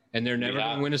after. And they're never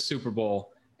going to win a Super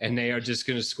Bowl. And they are just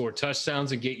going to score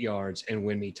touchdowns and get yards and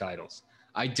win me titles.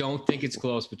 I don't think it's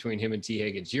close between him and T.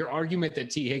 Higgins. Your argument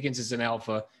that T. Higgins is an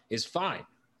alpha is fine.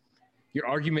 Your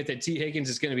argument that T. Higgins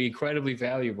is going to be incredibly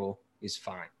valuable is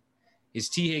fine. Is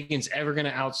T. Higgins ever going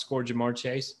to outscore Ja'Marr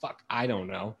Chase? Fuck, I don't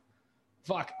know.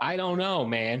 I don't know,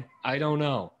 man. I don't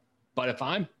know. But if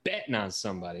I'm betting on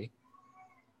somebody,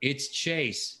 it's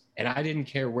Chase. And I didn't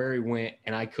care where he went,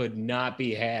 and I could not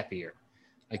be happier.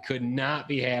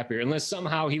 Unless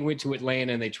somehow he went to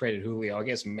Atlanta and they traded Julio. I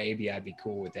guess maybe I'd be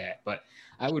cool with that. But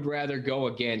I would rather go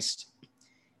against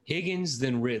Higgins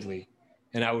than Ridley,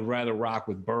 and I would rather rock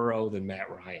with Burrow than Matt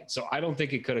Ryan. So I don't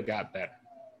think it could have got better.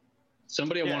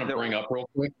 Somebody I want to bring up real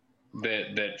quick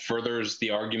that furthers the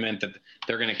argument that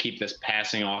they're going to keep this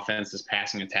passing offense, this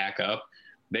passing attack up.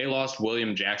 They lost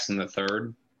William Jackson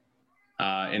III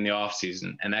in the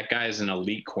offseason, and that guy is an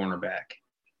elite cornerback.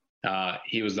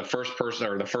 He was the first person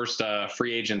or the first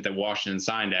free agent that Washington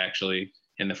signed actually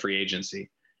in the free agency.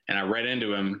 And I read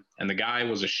into him, and the guy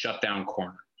was a shutdown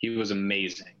corner. He was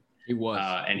amazing. He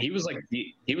was, and he was like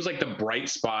the bright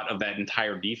spot of that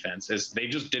entire defense. Is they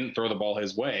just didn't throw the ball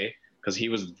his way because he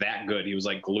was that good. He was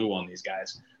like glue on these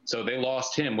guys. So they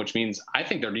lost him, which means I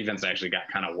think their defense actually got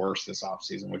kind of worse this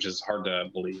offseason, which is hard to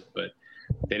believe. But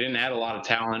they didn't add a lot of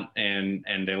talent, and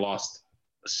they lost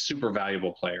a super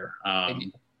valuable player.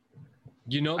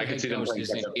 You know, the head coach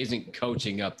isn't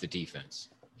coaching up the defense.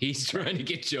 He's trying to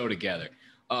get Joe together.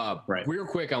 Right. Real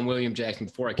quick on William Jackson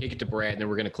before I kick it to Brad, and then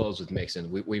we're going to close with Mixon.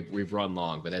 We've run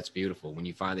long, but that's beautiful when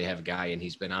you finally have a guy and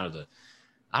he's been out of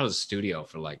the studio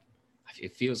for like,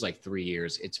 it feels like 3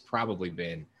 years. It's probably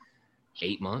been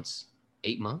 8 months.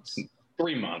 8 months.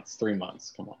 3 months. 3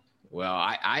 months. Come on. Well,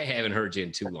 I haven't heard you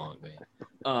in too long,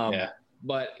 man. Yeah.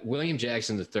 But William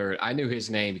Jackson III, I knew his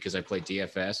name because I played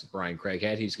DFS with Brian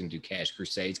Craighead. He's going to do Cash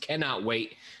Crusades. Cannot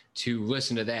wait to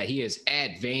listen to that. He is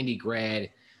at Vandygrad.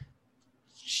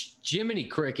 Jiminy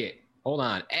Cricket. Hold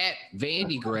on. At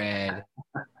Vandygrad.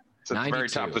 It's at the very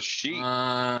top of the sheet.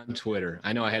 On Twitter.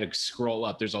 I know I had to scroll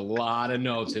up. There's a lot of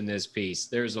notes in this piece.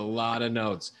 There's a lot of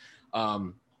notes.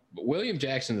 But William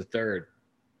Jackson III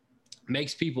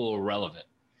makes people irrelevant.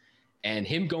 And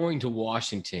him going to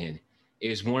Washington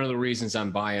is one of the reasons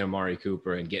I'm buying Amari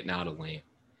Cooper and getting out of Lamb.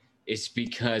 It's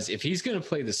because if he's going to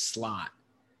play the slot,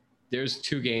 there's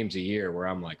 2 games a year where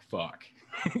I'm like, fuck.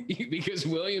 Because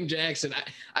William Jackson,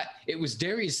 it was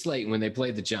Darius Slayton when they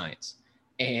played the Giants.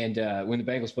 And when the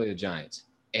Bengals played the Giants.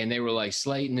 And they were like,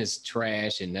 Slayton is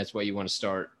trash, and that's why you want to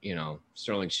start,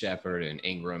 Sterling Shepard and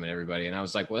Ingram and everybody. And I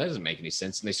was like, well, that doesn't make any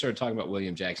sense. And they started talking about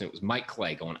William Jackson. It was Mike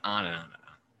Clay going on and on and on.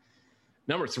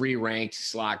 Number 3 ranked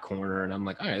slot corner. And I'm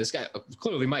like, all right, this guy,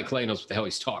 clearly Mike Clay knows what the hell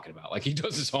he's talking about. Like, he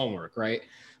does his homework, right?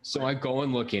 So I go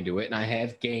and look into it, and I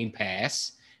have Game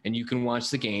Pass, and you can watch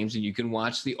the games, and you can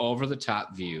watch the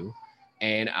over-the-top view.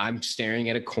 And I'm staring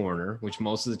at a corner, which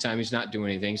most of the time he's not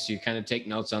doing anything. So you kind of take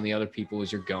notes on the other people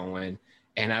as you're going.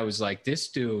 And I was like, this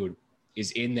dude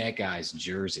is in that guy's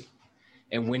jersey.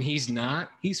 And when he's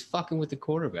not, he's fucking with the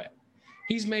quarterback.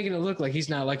 He's making it look like he's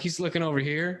not, like he's looking over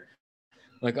here.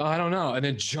 Like, oh, I don't know. And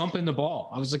then jumping the ball.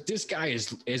 I was like, this guy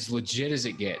is as legit as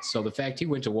it gets. So the fact he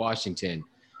went to Washington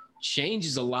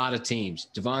changes a lot of teams.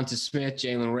 Devonta Smith,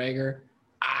 Jalen Reagor.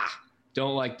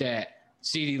 Don't like that.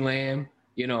 CeeDee Lamb,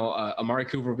 Amari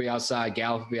Cooper will be outside.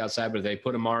 Gallup will be outside. But if they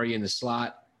put Amari in the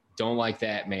slot, don't like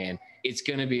that, man. It's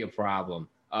going to be a problem.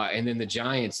 And then the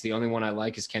Giants, the only one I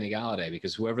like is Kenny Golladay,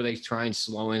 because whoever they try and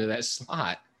slow into that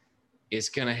slot is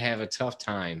going to have a tough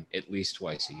time at least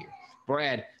twice a year.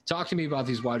 Brad, talk to me about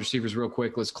these wide receivers real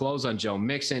quick. Let's close on Joe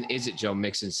Mixon. Is it Joe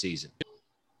Mixon season?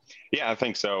 Yeah, I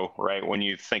think so, right? When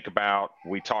you think about,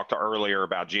 we talked earlier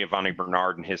about Giovanni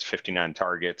Bernard and his 59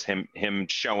 targets, him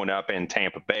showing up in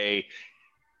Tampa Bay.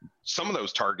 Some of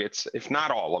those targets, if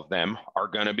not all of them, are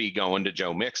going to be going to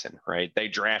Joe Mixon, right? They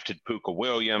drafted Puka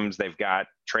Williams. They've got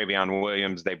Travion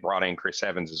Williams. They brought in Chris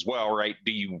Evans as well, right?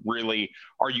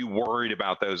 Are you worried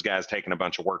about those guys taking a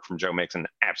bunch of work from Joe Mixon?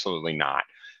 Absolutely not.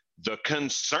 The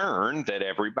concern that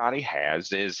everybody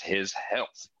has is his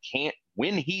health.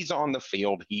 When he's on the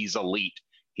field, he's elite.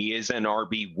 He is an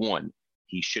RB1.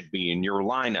 He should be in your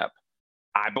lineup.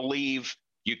 I believe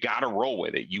you got to roll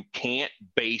with it. You can't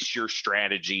base your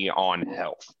strategy on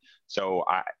health. So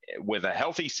with a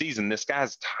healthy season, this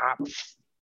guy's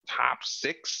top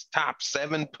 6, top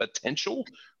 7 potential,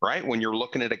 right? When you're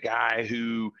looking at a guy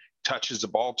who touches the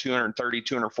ball 230,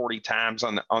 240 times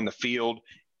on the field,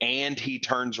 and he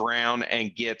turns around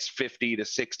and gets 50 to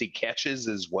 60 catches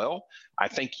as well, I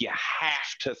think you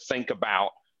have to think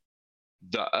about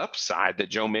the upside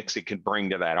that Joe Mixon could bring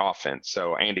to that offense.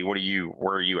 So, Andy, where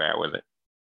are you at with it?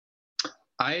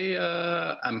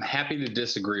 I'm happy to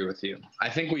disagree with you. I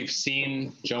think we've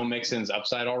seen Joe Mixon's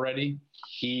upside already.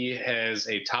 He has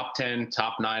a top 10,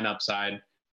 top 9 upside,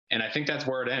 and I think that's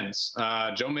where it ends.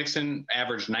 Joe Mixon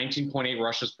averaged 19.8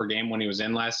 rushes per game when he was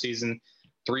in last season,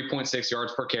 3.6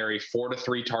 yards per carry, 4 to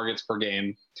 3 targets per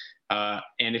game.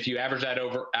 And if you average that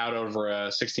out over a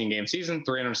 16-game season,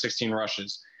 316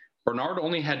 rushes. Bernard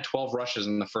only had 12 rushes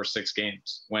in the first 6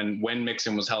 games when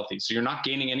Mixon was healthy. So you're not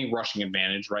gaining any rushing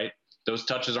advantage, right? Those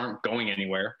touches aren't going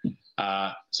anywhere.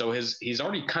 So he's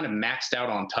already kind of maxed out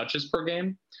on touches per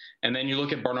game. And then you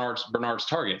look at Bernard's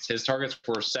targets. His targets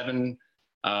were 7.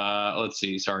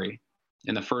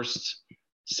 In the first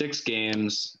 6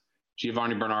 games,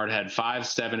 Giovanni Bernard had 5,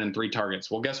 7, and 3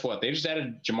 targets. Well, guess what? They just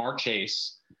added Jamar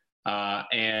Chase,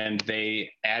 and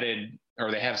they have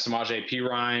Samaje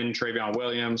Perine, Travion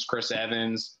Williams, Chris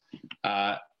Evans,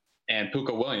 and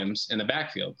Puka Williams in the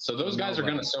backfield. So those guys are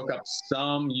going to soak up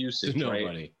some usage,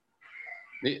 right?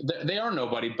 They are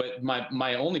nobody, but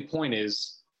my only point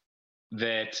is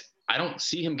that I don't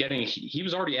see him getting, he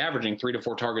was already averaging 3 to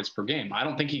 4 targets per game. I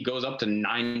don't think he goes up to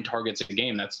 9 targets a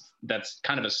game. That's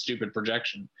kind of a stupid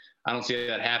projection. I don't see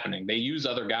that happening. They use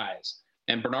other guys,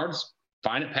 and Bernard's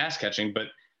fine at pass catching, but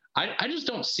I just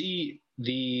don't see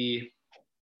the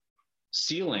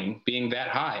ceiling being that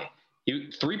high.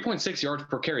 3.6 yards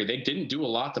per carry. They didn't do a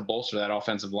lot to bolster that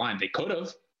offensive line. They could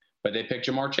have, but they picked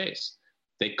Ja'Marr Chase.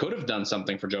 They could have done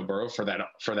something for Joe Burrow for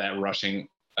that rushing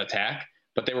attack,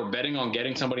 but they were betting on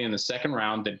getting somebody in the second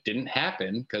round that didn't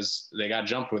happen because they got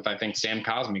jumped with, I think Sam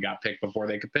Cosmi got picked before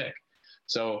they could pick.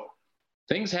 So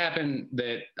things happen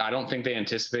that I don't think they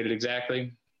anticipated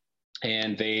exactly,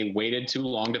 and they waited too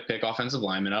long to pick offensive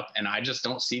linemen up, and I just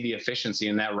don't see the efficiency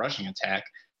in that rushing attack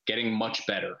getting much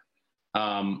better.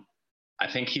 I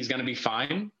think he's going to be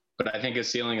fine, but I think his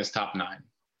ceiling is top 9.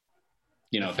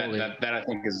 That I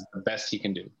think is the best he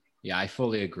can do. Yeah, I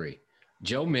fully agree.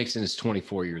 Joe Mixon is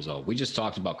 24 years old. We just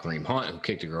talked about Kareem Hunt, who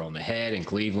kicked a girl in the head in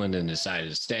Cleveland and decided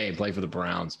to stay and play for the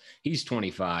Browns. He's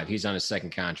 25. He's on his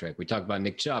second contract. We talked about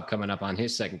Nick Chubb coming up on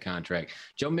his second contract.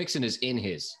 Joe Mixon is in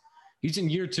his. He's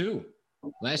in year 2.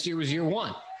 Last year was year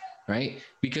 1, right?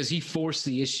 Because he forced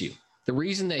the issue. The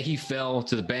reason that he fell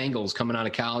to the Bengals coming out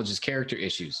of college is character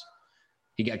issues.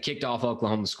 He got kicked off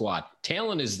Oklahoma squad.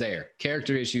 Talent is there.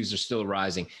 Character issues are still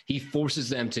rising. He forces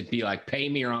them to be like, pay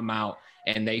me or I'm out,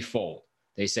 and they fold.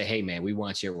 They say, hey, man, we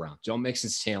want you around. Joe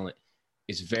Mixon's talent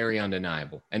is very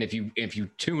undeniable. And if you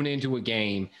tune into a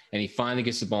game and he finally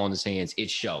gets the ball in his hands,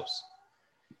 it shows.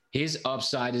 His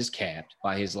upside is capped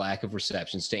by his lack of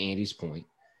receptions, to Andy's point,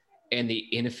 and the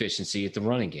inefficiency at the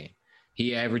running game.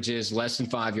 He averages less than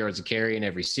 5 yards a carry in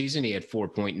every season. He had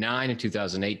 4.9 in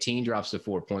 2018, drops to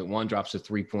 4.1, drops to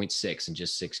 3.6 in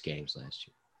just 6 games last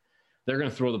year. They're going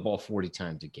to throw the ball 40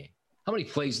 times a game. How many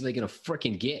plays are they going to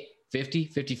freaking get? 50,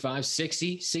 55,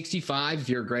 60, 65? If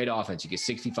you're a great offense, you get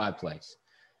 65 plays,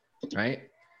 right?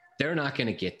 They're not going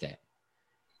to get that,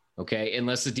 okay,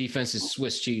 unless the defense is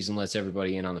Swiss cheese and lets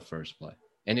everybody in on the first play.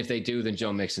 And if they do, then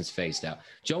Joe Mixon's phased out.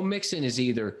 Joe Mixon is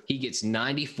either he gets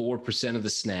 94% of the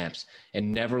snaps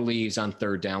and never leaves on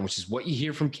third down, which is what you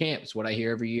hear from camp. It's what I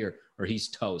hear every year, or he's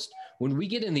toast. When we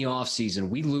get in the offseason,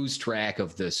 we lose track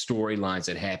of the storylines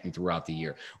that happen throughout the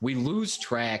year. We lose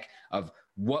track of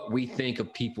what we think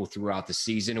of people throughout the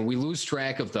season, and we lose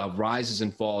track of the rises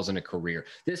and falls in a career.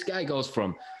 This guy goes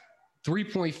from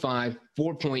 3.5,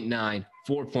 4.9,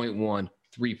 4.1,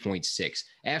 3.6.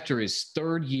 After his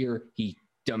third year, he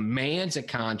demands a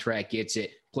contract, gets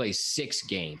it, plays 6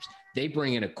 games. They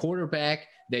bring in a quarterback.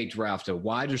 They draft a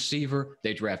wide receiver.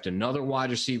 They draft another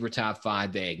wide receiver, top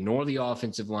 5. They ignore the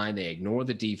offensive line. They ignore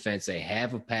the defense. They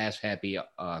have a pass-happy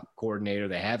coordinator.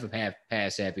 They have a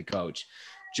pass-happy coach.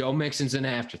 Joe Mixon's an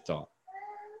afterthought.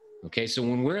 Okay, so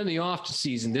when we're in the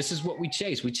off-season, this is what we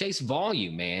chase. We chase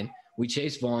volume, man. We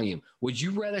chase volume. Would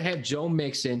you rather have Joe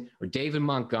Mixon or David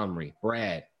Montgomery?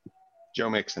 Brad? Joe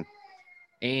Mixon.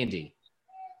 Andy?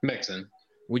 Mixon.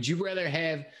 Would you rather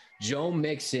have Joe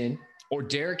Mixon or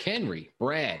Derrick Henry?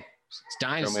 Brad? It's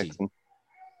dynasty. Joe Mixon.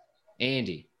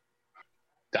 Andy?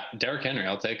 Derrick Henry,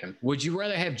 I'll take him. Would you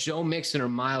rather have Joe Mixon or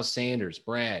Miles Sanders?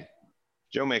 Brad?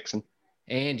 Joe Mixon.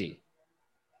 Andy?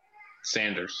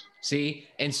 Sanders. See?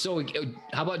 And so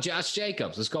how about Josh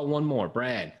Jacobs? Let's go one more.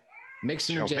 Brad?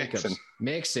 Mixon or Jacobs?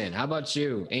 Mixon. How about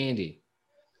you, Andy?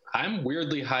 I'm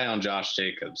weirdly high on Josh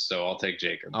Jacobs, so I'll take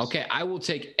Jacobs. Okay, I will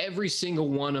take every single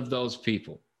one of those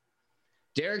people.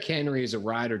 Derrick Henry is a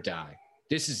ride or die.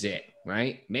 This is it,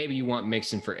 right? Maybe you want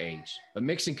Mixon for age, but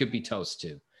Mixon could be toast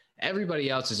too. Everybody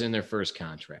else is in their first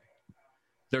contract.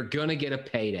 They're going to get a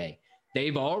payday.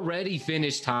 They've already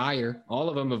finished higher. All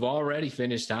of them have already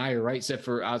finished higher, right? Except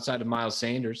for outside of Miles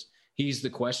Sanders. He's the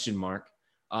question mark.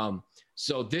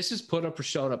 So this is put up or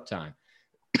shut up time.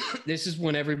 This is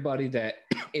when everybody that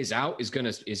is out is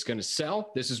gonna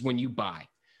sell. This is when you buy,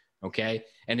 okay?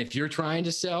 And if you're trying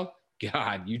to sell,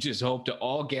 God, you just hope to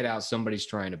all get out somebody's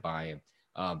trying to buy him,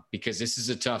 because this is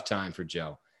a tough time for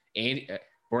Joe. And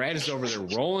Brad is over there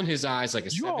rolling his eyes like a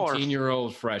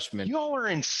 17-year-old freshman. Y'all are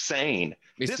insane.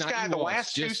 This guy, the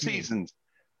last 2 seasons,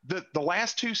 the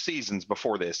last 2 seasons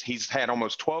before this, he's had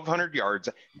almost 1,200 yards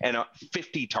and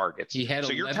 50 targets. He had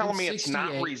so you're telling me it's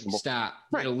not reasonable. Stop.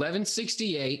 Right. He had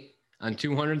 1168 on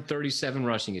 237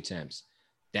 rushing attempts.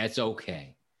 That's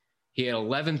okay. He had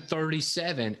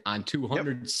 1137 on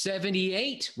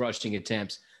 278 rushing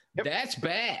attempts. Yep. That's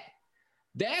bad.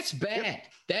 That's bad. Yep.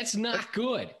 That's not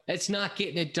good. That's not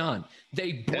getting it done.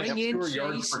 They bring in fewer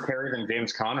yards per carry than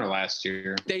James Conner last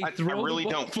year. I really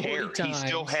don't care. He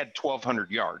still had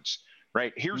 1,200 yards,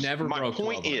 right? Here's my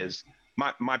point is,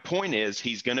 my point is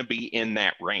he's going to be in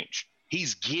that range.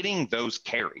 He's getting those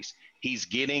carries. He's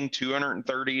getting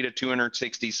 230 to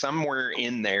 260, somewhere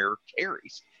in there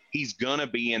carries. He's going to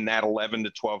be in that 11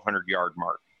 to 1,200 yard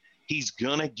mark. He's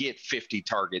going to get 50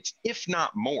 targets, if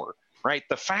not more, right?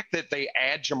 The fact that they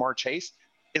add Ja'Marr Chase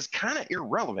is kind of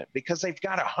irrelevant because they've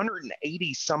got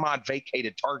 180 some odd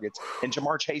vacated targets and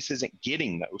Ja'Marr Chase isn't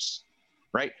getting those,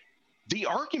 right? The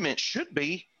argument should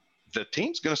be the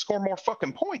team's going to score more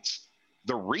fucking points.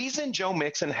 The reason Joe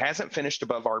Mixon hasn't finished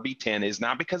above RB10 is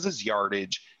not because of his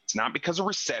yardage. It's not because of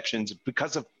receptions. It's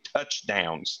because of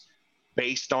touchdowns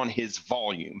based on his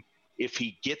volume. If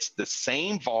he gets the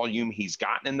same volume he's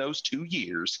gotten in those 2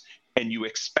 years, and you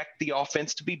expect the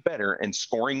offense to be better and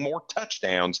scoring more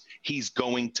touchdowns, he's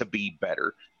going to be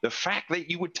better. The fact that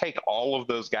you would take all of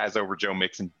those guys over Joe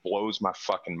Mixon blows my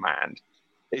fucking mind.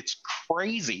 It's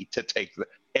crazy to take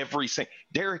every single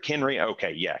Derrick Henry.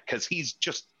 Okay, yeah, because he's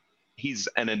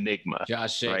an enigma.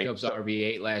 Josh Jacobs, right?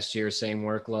 RB8 last year, same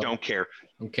workload. Don't care.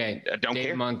 Okay. Don't David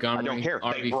care. Montgomery, I don't care.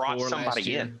 They brought somebody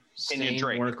year, in. Same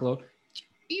workload. Are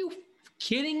you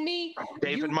kidding me?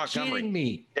 David Montgomery. Kidding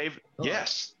me?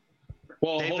 Yes.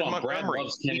 Well, David hold on. Montgomery,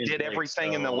 he did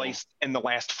everything in the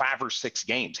last 5 or 6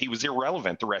 games. He was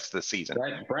irrelevant the rest of the season.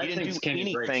 Brad he didn't do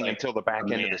anything until the back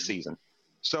end of the season.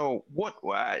 So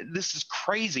this is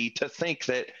crazy to think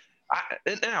that.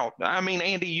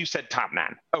 Andy, you said top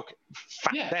 9. Okay,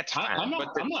 fine, yeah, that's fine. I'm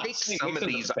not take some of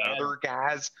these other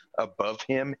guys above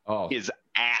him is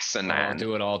asinine. I'll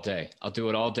do it all day. I'll do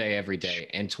it all day, every day,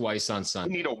 and twice on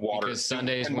Sunday. We need a water. Because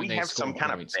Sundays when they have some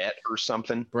kind of bet or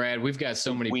something. Brad, we've got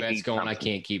so many bets going, I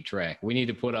can't keep track. We need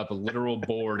to put up a literal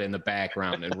board in the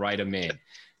background and write them in.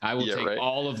 I will take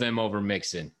all of them over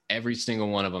Mixon, every single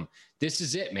one of them. This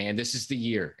is it, man. This is the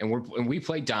year. And we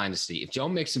play Dynasty. If Joe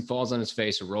Mixon falls on his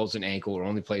face or rolls an ankle or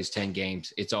only plays 10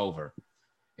 games, it's over.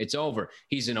 It's over.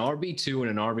 He's an RB2 and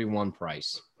an RB1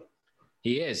 price.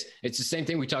 He is. It's the same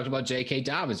thing we talked about J.K.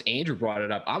 Dobbins. Andrew brought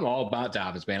it up. I'm all about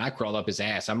Dobbins, man. I crawled up his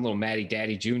ass. I'm a little Matty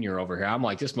Daddy Jr. over here. I'm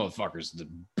like, this motherfucker's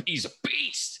he's a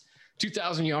beast.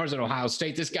 2,000 yards at Ohio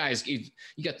State. This guy you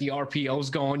got the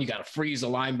RPOs going. You got to freeze the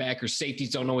linebackers. Safeties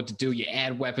don't know what to do. You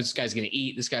add weapons. This guy's going to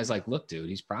eat. This guy's like, look, dude,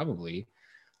 he's probably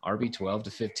RB 12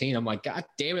 to 15. I'm like, God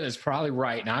damn it, that's probably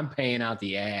right. And I'm paying out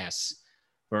the ass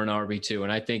for an RB2.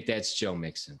 And I think that's Joe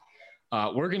Mixon.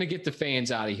 We're going to get the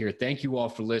fans out of here. Thank you all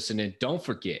for listening. Don't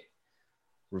forget,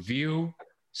 review,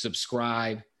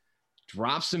 subscribe,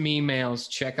 drop some emails,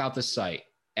 check out the site,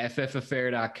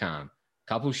 ffaffair.com.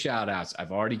 Couple shout outs.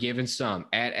 I've already given some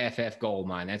at FF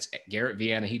Goldmine. That's Garrett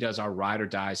Vienna. He does our Ride or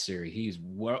Die series. He's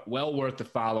well worth the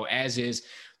follow, as is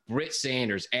Britt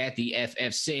Sanders at the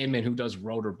FF Sandman, who does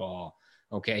Rotorball.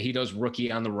 Okay, he does Rookie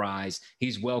on the Rise.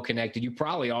 He's well connected. You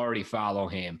probably already follow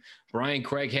him. Brian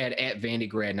Craighead at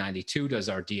Vandegrad92 does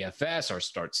our DFS, our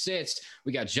start sits.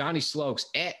 We got Johnny Slokes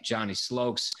at Johnny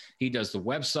Slokes. He does the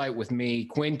website with me.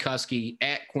 Quinn Cuskey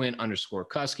at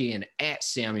Quinn_Cuskey and at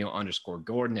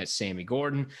Samuel_Gordon at Sammy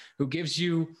Gordon, who gives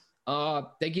you,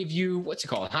 they give you, what's it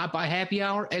called? Hot Buy Happy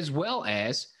Hour, as well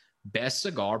as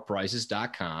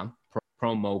bestcigarprices.com,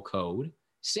 promo code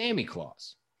Sammy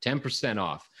Claus, 10%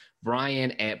 off. Brian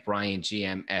at Brian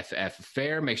GMFF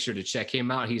Affair. Make sure to check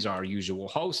him out. He's our usual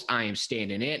host. I am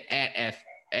standing in at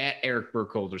Eric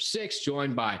Burkholder 6,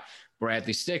 joined by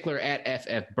Bradley Stickler at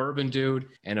FF Bourbon Dude.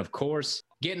 And of course,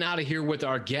 getting out of here with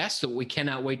our guest that we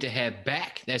cannot wait to have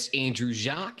back. That's Andrew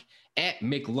Jacques at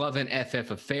McLovin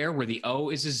FF Affair, where the O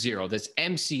is a 0. That's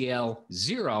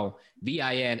MCL0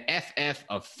 VINFF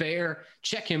Affair.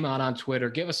 Check him out on Twitter.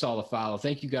 Give us all a follow.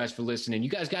 Thank you guys for listening. You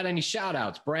guys got any shout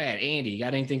outs? Brad, Andy, you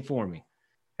got anything for me?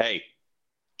 Hey,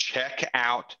 check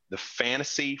out the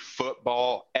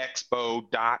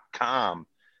fantasyfootballexpo.com.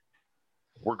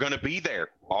 We're going to be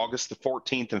there August the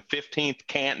 14th and 15th,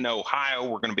 Canton, Ohio.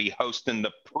 We're going to be hosting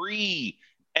the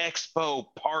pre-expo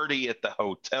party at the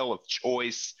hotel of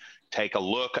choice. Take a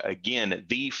look again at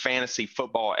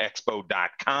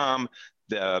thefantasyfootballexpo.com.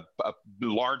 A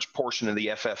large portion of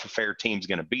the FF Affair team is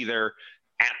going to be there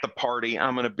at the party.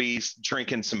 I'm going to be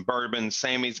drinking some bourbon.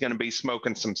 Sammy's going to be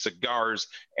smoking some cigars.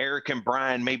 Eric and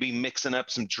Brian may be mixing up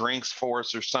some drinks for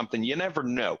us or something. You never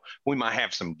know. We might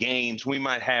have some games. We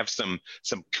might have some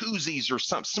koozies or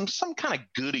some kind of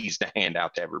goodies to hand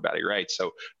out to everybody, right?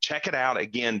 So check it out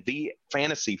again,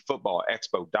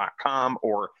 thefantasyfootballexpo.com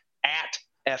or at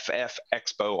FF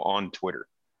Expo on Twitter.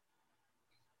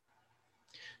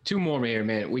 Two more here,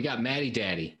 man. We got Matty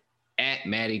Daddy at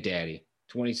Matty Daddy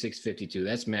 2652.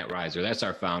 That's Matt Reiser. That's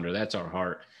our founder. That's our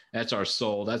heart. That's our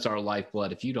soul. That's our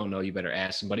lifeblood. If you don't know, you better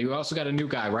ask somebody. We also got a new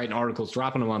guy writing articles,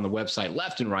 dropping them on the website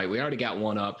left and right. We already got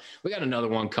one up. We got another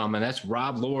one coming. That's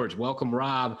Rob Lords. Welcome,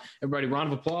 Rob. Everybody,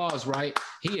 round of applause, right?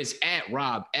 He is at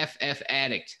Rob FF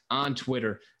Addict on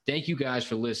Twitter. Thank you guys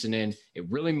for listening. It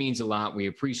really means a lot. We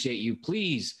appreciate you.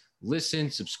 Please listen,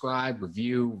 subscribe,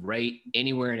 review, rate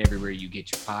anywhere and everywhere you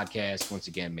get your podcast. Once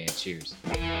again, man, cheers.